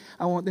piano.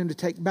 I want them to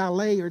take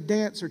ballet or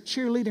dance or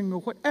cheerleading or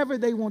whatever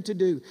they want to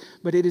do.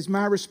 But it is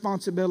my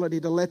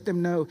responsibility to let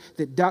them know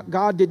that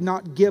God did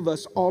not give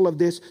us all of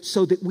this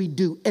so that we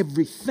do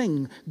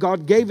everything.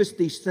 God gave us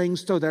these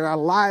things so that our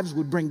lives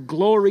would bring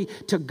glory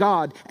to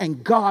God.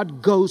 And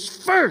God goes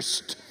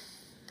first.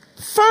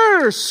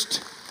 First.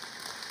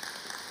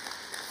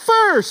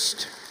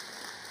 First.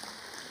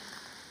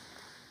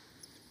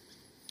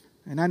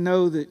 And I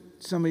know that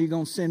some of you are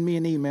going to send me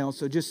an email,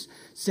 so just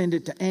send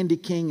it to Andy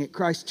King at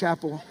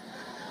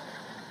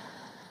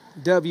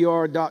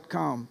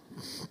ChristchapelWR.com.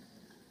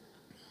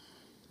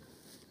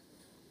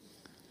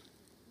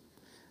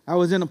 I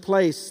was in a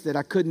place that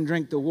I couldn't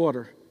drink the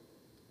water.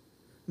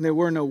 And there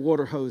were no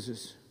water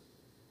hoses.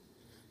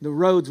 The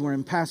roads were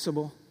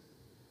impassable.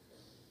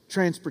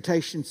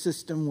 Transportation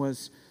system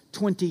was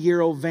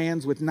 20-year-old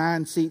vans with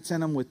 9 seats in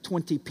them with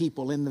 20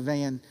 people in the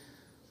van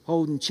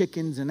holding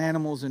chickens and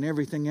animals and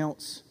everything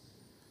else.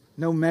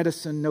 No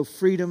medicine, no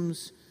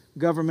freedoms,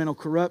 governmental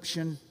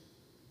corruption.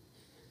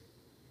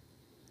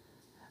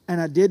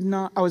 And I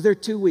was there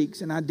 2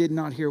 weeks and I did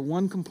not hear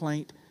one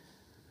complaint.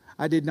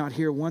 I did not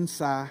hear one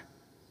sigh.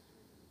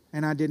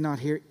 And I did not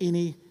hear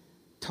any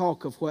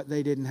talk of what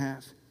they didn't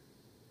have.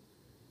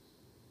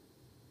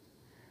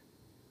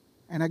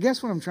 And I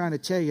guess what I'm trying to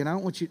tell you, and I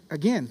don't want you,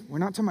 again, we're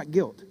not talking about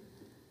guilt.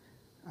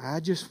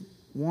 I just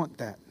want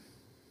that.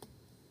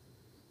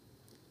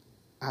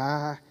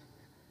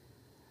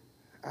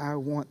 I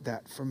want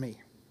that for me.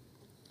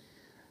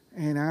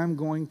 And I'm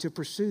going to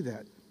pursue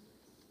that.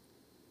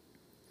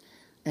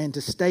 And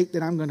to state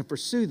that I'm going to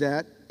pursue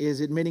that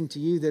is admitting to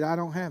you that I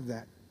don't have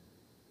that.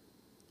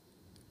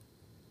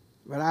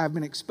 But I've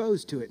been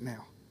exposed to it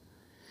now.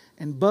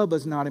 And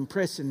Bubba's not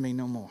impressing me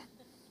no more.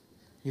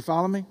 You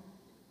follow me?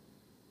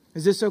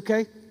 Is this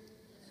okay?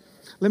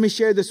 Let me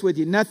share this with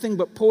you. Nothing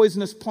but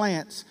poisonous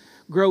plants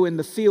grow in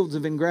the fields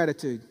of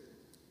ingratitude.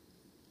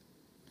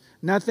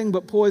 Nothing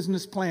but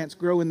poisonous plants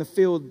grow in the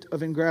field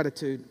of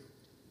ingratitude.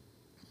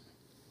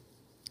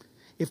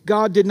 If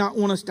God did not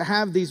want us to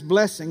have these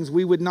blessings,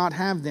 we would not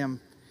have them.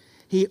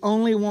 He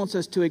only wants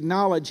us to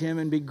acknowledge Him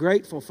and be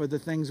grateful for the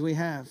things we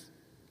have.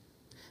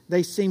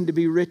 They seem to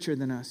be richer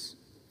than us.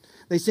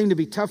 They seem to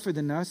be tougher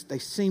than us. They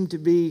seem to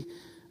be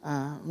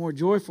more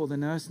joyful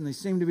than us, and they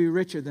seem to be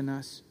richer than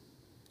us.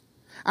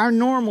 Our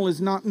normal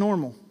is not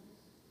normal.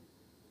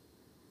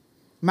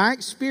 My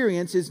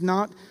experience is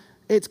not,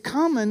 it's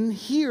common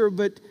here,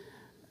 but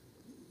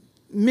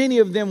many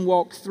of them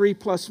walk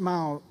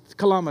 3+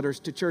 kilometers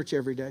to church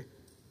every day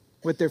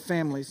with their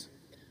families.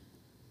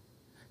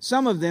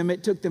 Some of them,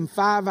 it took them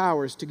 5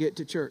 hours to get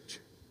to church.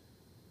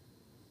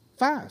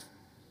 5.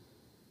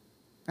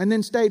 And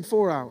then stayed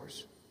 4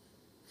 hours.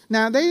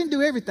 Now, they didn't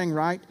do everything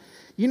right.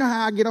 You know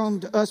how I get on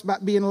to us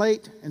about being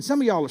late? And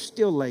some of y'all are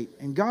still late,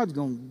 and God's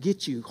going to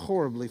get you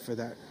horribly for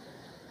that.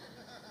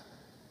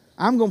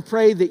 I'm going to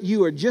pray that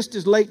you are just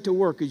as late to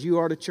work as you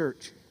are to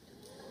church.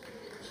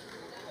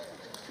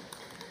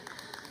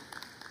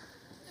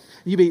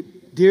 You be,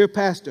 dear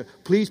pastor,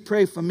 please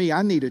pray for me.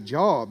 I need a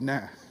job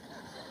now.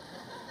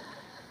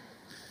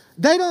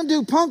 They don't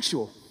do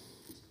punctual.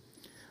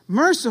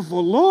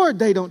 Merciful Lord,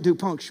 they don't do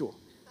punctual.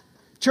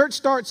 Church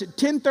starts at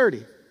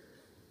 10:30.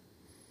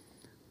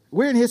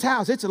 We're in his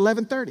house. It's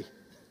 11:30.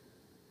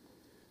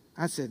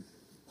 I said,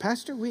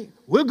 Pastor,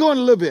 we'll go in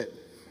a little bit.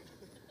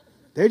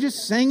 They're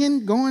just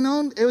singing, going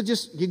on. It was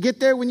just, you get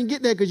there when you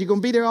get there because you're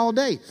going to be there all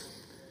day.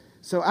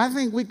 So I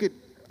think we could,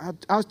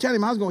 I was telling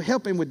him I was going to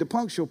help him with the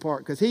punctual part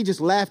because he just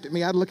laughed at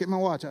me. I'd look at my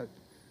watch.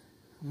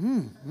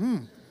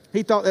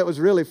 He thought that was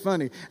really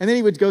funny. And then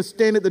he would go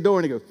stand at the door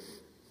and he'd go,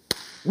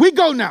 we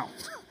go now.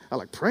 I'm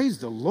like, praise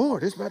the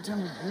Lord. It's about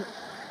time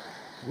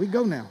we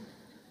go now.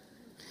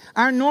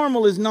 Our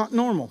normal is not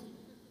normal.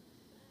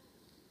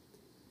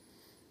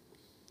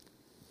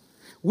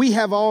 We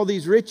have all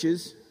these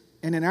riches,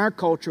 and in our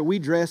culture, we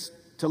dress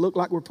to look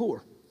like we're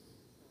poor.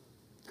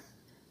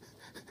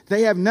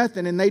 They have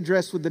nothing, and they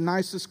dress with the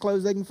nicest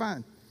clothes they can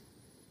find.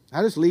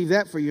 I just leave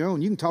that for your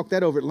own. You can talk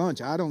that over at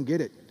lunch. I don't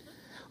get it.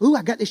 Ooh,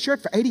 I got this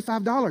shirt for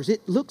 $85.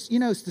 It looks,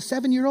 it's the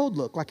 7-year-old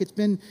look, like it's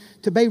been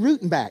to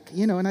Beirut and back,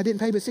 and I didn't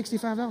pay but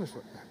 $65 for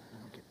it.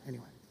 Okay,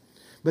 anyway.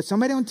 But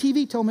somebody on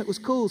TV told me it was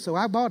cool, so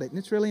I bought it, and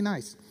it's really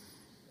nice.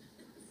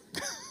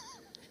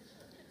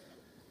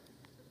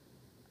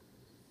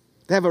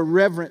 They have a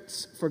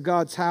reverence for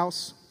God's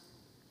house.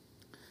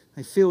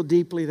 They feel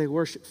deeply. They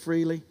worship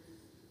freely.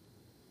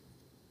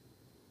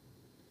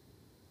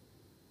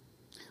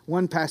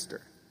 One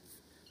pastor,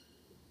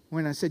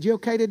 when I said, you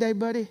okay today,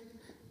 buddy?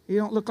 You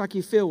don't look like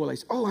you feel well. He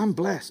said, oh, I'm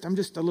blessed. I'm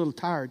just a little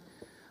tired.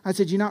 I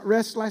said, you not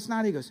rest last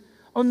night? He goes,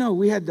 oh, no,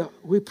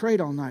 we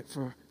prayed all night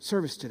for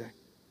service today.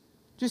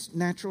 Just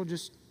natural,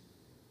 just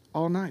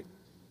all night.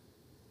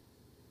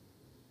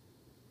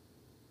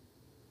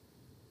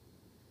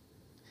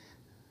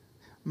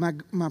 My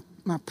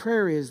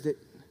prayer is that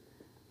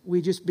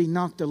we just be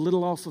knocked a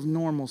little off of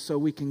normal so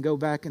we can go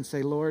back and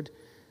say, Lord,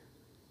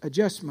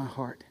 adjust my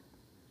heart.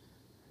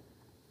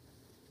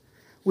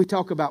 We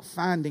talk about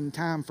finding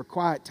time for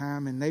quiet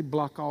time, and they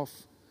block off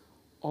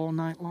all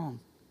night long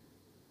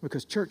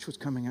because church was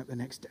coming up the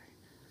next day.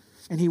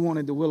 And he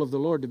wanted the will of the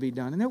Lord to be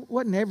done. And it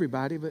wasn't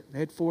everybody, but they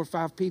had 4 or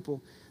 5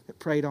 people that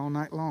prayed all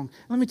night long.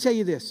 Let me tell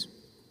you this.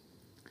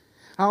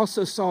 I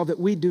also saw that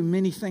we do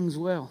many things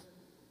well.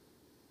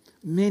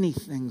 Many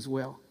things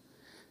well.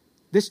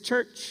 This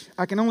church,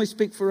 I can only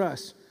speak for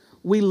us.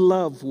 We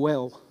love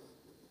well.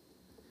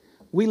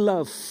 We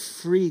love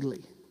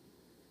freely.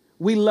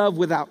 We love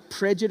without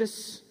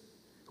prejudice.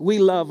 We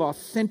love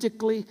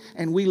authentically,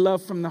 and we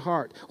love from the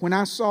heart. When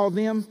I saw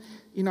them,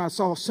 I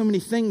saw so many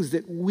things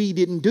that we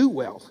didn't do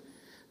well.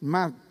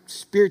 My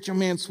spiritual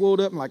man swelled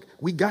up and like,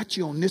 we got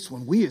you on this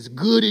one. We as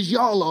good as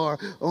y'all are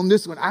on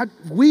this one.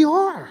 We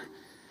are.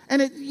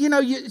 And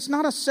it's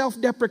not a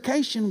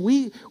self-deprecation.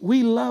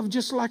 We love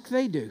just like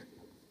they do.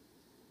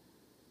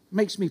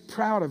 Makes me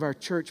proud of our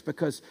church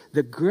because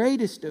the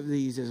greatest of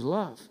these is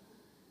love.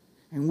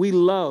 And we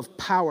love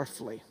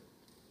powerfully.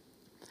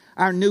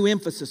 Our new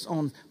emphasis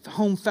on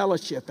home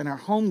fellowship and our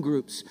home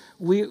groups,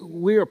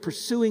 we are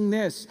pursuing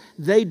this.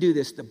 They do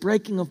this, the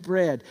breaking of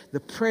bread,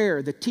 the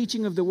prayer, the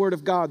teaching of the Word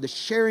of God, the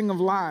sharing of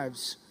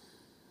lives.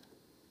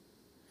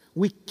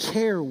 We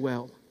care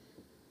well.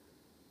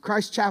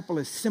 Christ Chapel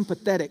is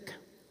sympathetic.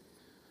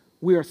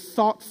 We are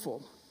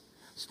thoughtful.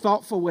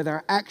 Thoughtful with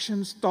our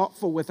actions,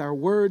 thoughtful with our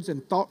words,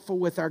 and thoughtful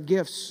with our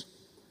gifts.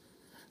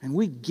 And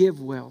we give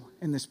well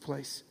in this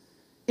place.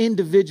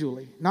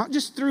 Individually, not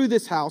just through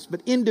this house,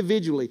 but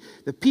individually.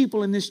 The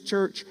people in this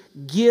church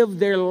give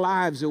their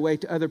lives away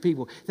to other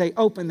people. They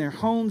open their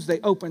homes, they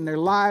open their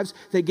lives,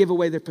 they give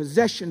away their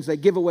possessions, they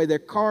give away their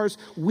cars.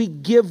 We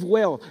give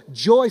well,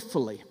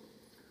 joyfully,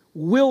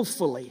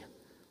 willfully,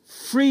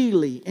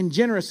 freely, and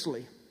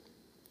generously.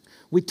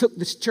 We took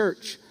this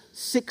church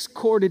 6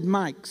 corded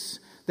mics.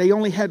 They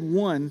only had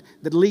one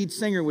that the lead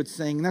singer would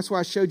sing. And that's why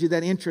I showed you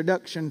that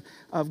introduction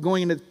of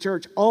going into the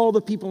church. All the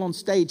people on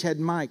stage had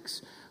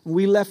mics.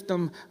 We left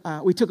them,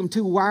 we took them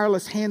 2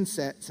 wireless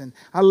handsets, and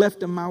I left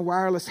them my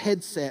wireless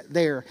headset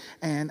there.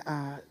 And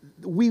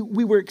we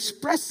were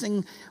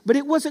expressing, but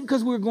it wasn't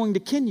because we were going to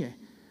Kenya.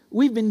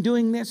 We've been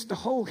doing this the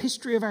whole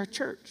history of our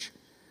church.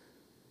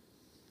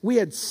 We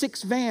had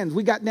 6 vans.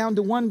 We got down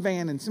to 1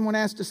 van, and someone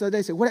asked us the other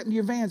day, said, what happened to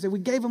your vans? And we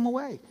gave them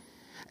away.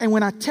 And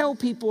when I tell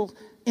people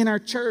in our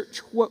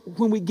church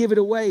when we give it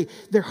away,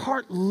 their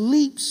heart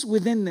leaps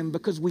within them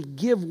because we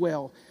give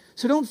well.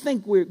 So don't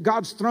think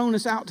God's thrown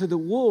us out to the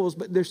wolves,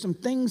 but there's some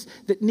things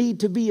that need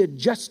to be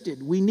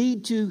adjusted. We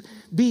need to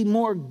be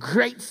more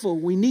grateful.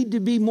 We need to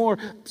be more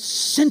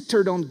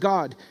centered on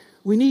God.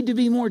 We need to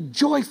be more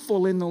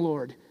joyful in the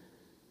Lord.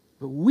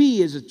 But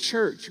we as a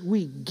church,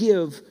 we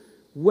give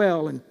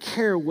well and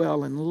care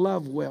well and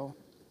love well.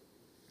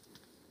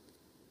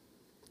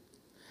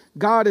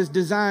 God has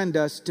designed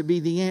us to be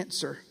the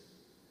answer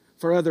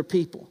for other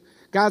people.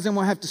 Guys, I'm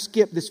going to have to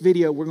skip this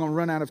video. We're going to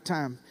run out of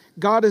time.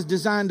 God has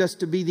designed us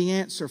to be the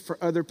answer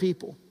for other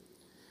people.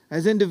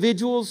 As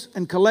individuals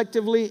and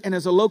collectively and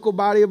as a local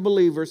body of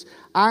believers,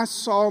 I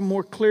saw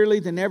more clearly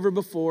than ever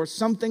before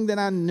something that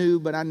I knew,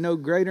 but I know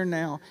greater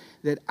now,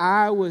 that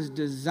I was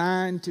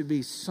designed to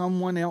be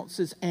someone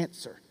else's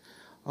answer.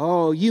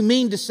 Oh, you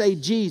mean to say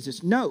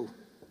Jesus? No.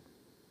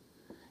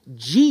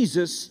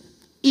 Jesus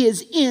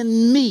is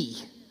in me.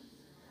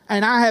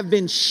 And I have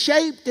been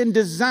shaped and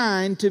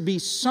designed to be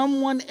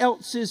someone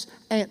else's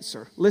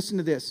answer. Listen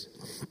to this.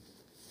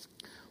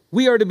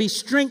 We are to be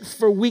strength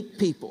for weak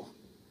people,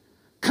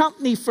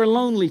 company for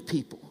lonely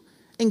people,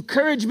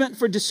 encouragement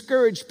for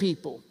discouraged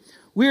people.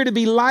 We are to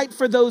be light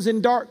for those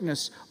in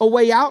darkness, a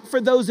way out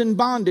for those in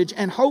bondage,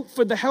 and hope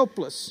for the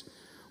helpless.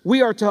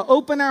 We are to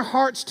open our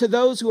hearts to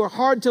those who are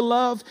hard to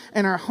love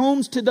and our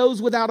homes to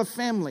those without a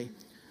family.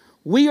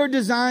 We are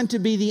designed to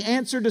be the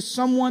answer to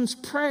someone's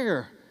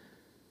prayer,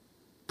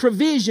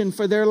 provision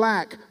for their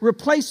lack,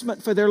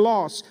 replacement for their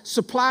loss,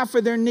 supply for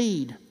their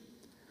need.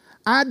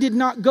 I did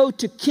not go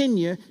to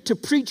Kenya to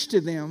preach to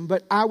them,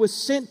 but I was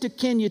sent to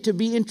Kenya to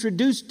be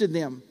introduced to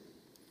them.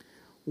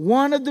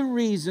 One of the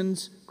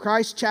reasons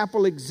Christ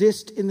Chapel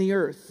exists in the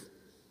earth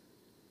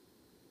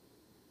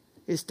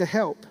is to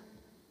help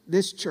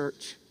this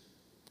church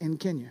in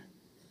Kenya.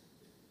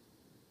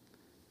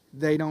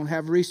 They don't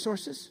have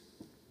resources.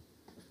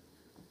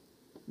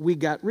 We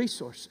got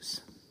resources.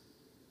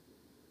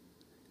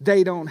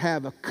 They don't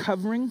have a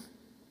covering.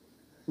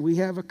 We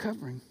have a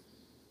covering.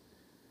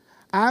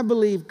 I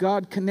believe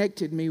God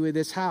connected me with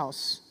this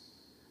house,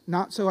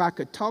 not so I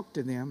could talk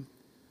to them,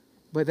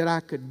 but that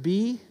I could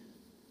be,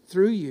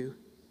 through you,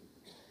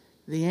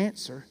 the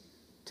answer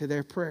to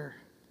their prayer.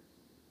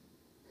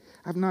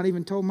 I've not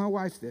even told my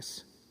wife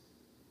this.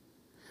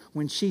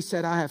 When she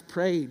said, I have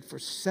prayed for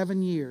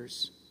 7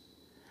 years,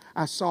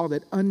 I saw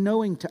that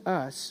unknowing to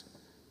us,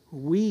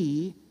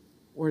 we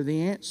were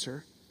the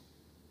answer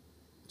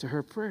to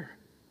her prayer.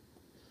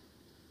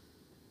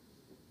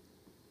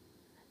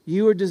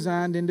 You are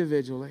designed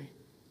individually,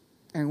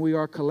 and we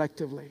are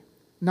collectively.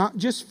 Not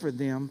just for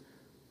them,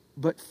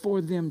 but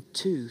for them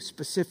too,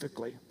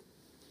 specifically.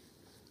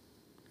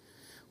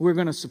 We're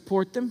going to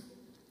support them.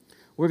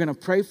 We're going to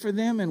pray for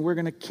them, and we're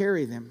going to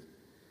carry them.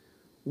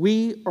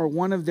 We are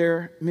one of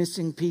their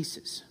missing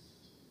pieces.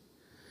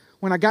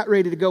 When I got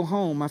ready to go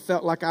home, I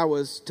felt like I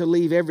was to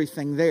leave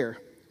everything there,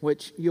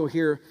 which you'll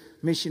hear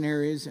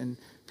missionaries and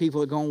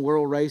people that go on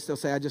World Race, they'll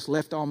say, I just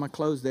left all my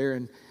clothes there.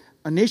 And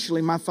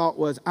initially my thought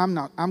was,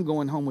 I'm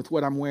going home with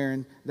what I'm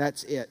wearing.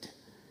 That's it.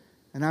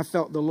 And I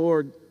felt the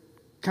Lord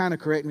kind of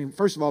correct me.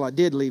 First of all, I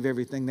did leave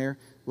everything there.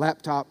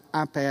 Laptop,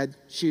 iPad,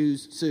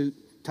 shoes, suit,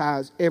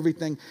 ties,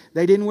 everything.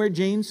 They didn't wear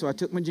jeans, so I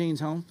took my jeans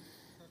home.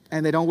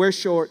 And they don't wear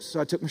shorts,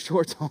 so I took my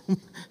shorts home.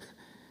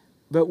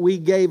 But we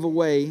gave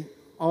away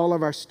all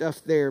of our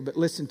stuff there. But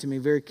listen to me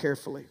very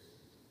carefully.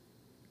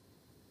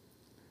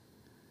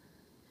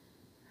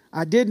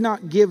 I did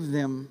not give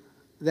them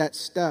that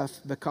stuff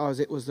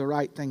because it was the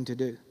right thing to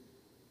do.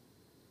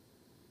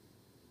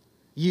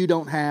 You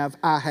don't have,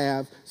 I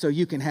have, so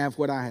you can have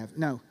what I have.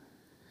 No.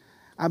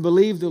 I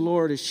believe the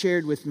Lord has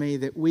shared with me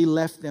that we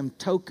left them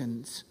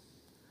tokens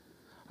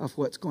of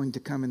what's going to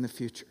come in the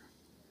future.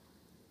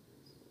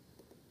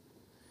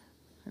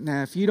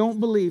 Now, if you don't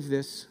believe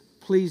this,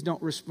 please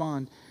don't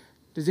respond.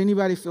 Does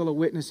anybody feel a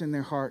witness in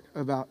their heart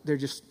about they're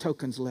just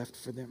tokens left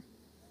for them?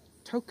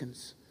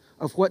 Tokens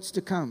of what's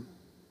to come.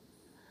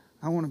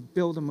 I want to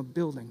build them a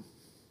building.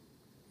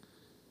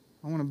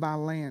 I want to buy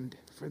land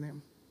for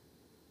them.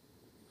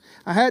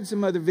 I had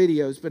some other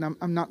videos, but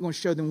I'm not going to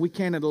show them. We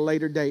can at a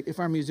later date if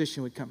our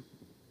musician would come.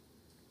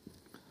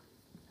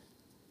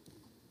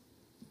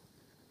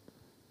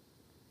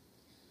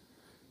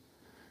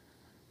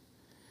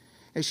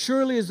 As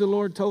surely as the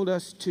Lord told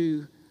us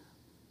to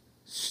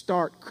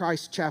start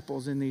Christ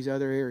chapels in these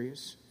other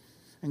areas,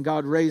 and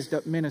God raised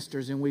up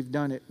ministers, and we've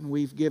done it, and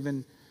we've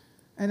given,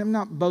 and I'm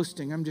not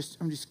boasting, I'm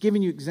just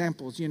giving you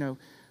examples, $20,000,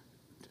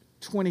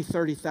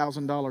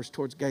 $30,000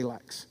 towards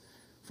Galax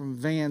from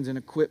vans and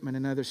equipment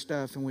and other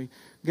stuff. And we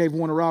gave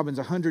Warner Robins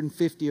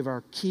 150 of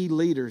our key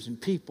leaders and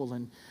people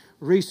and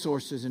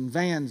resources and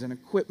vans and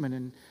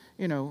equipment.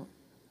 And,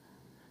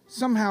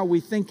 somehow we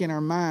think in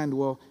our mind,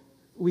 well,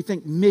 we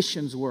think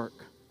missions work.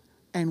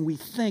 And we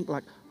think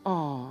like,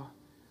 oh,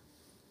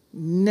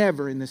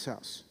 never in this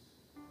house.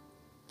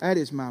 That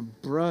is my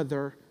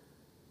brother,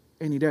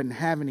 and he doesn't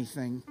have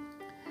anything,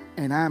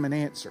 and I'm an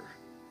answer,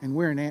 and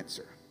we're an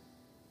answer.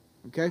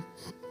 Okay?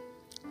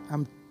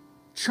 I'm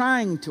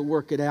trying to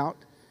work it out.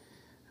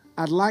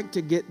 I'd like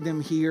to get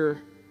them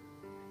here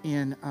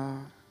in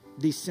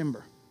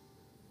December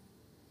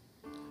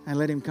and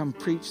let him come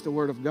preach the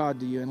Word of God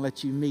to you and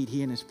let you meet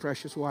he and his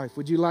precious wife.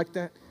 Would you like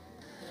that?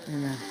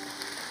 Amen.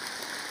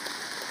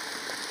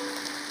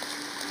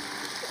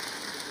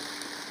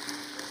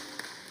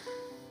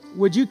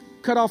 Would you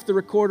cut off the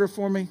recorder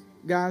for me,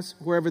 guys,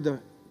 wherever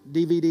the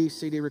DVD,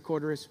 CD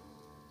recorder is?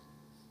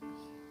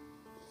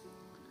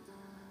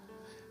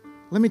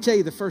 Let me tell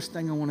you the first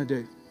thing I want to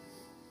do.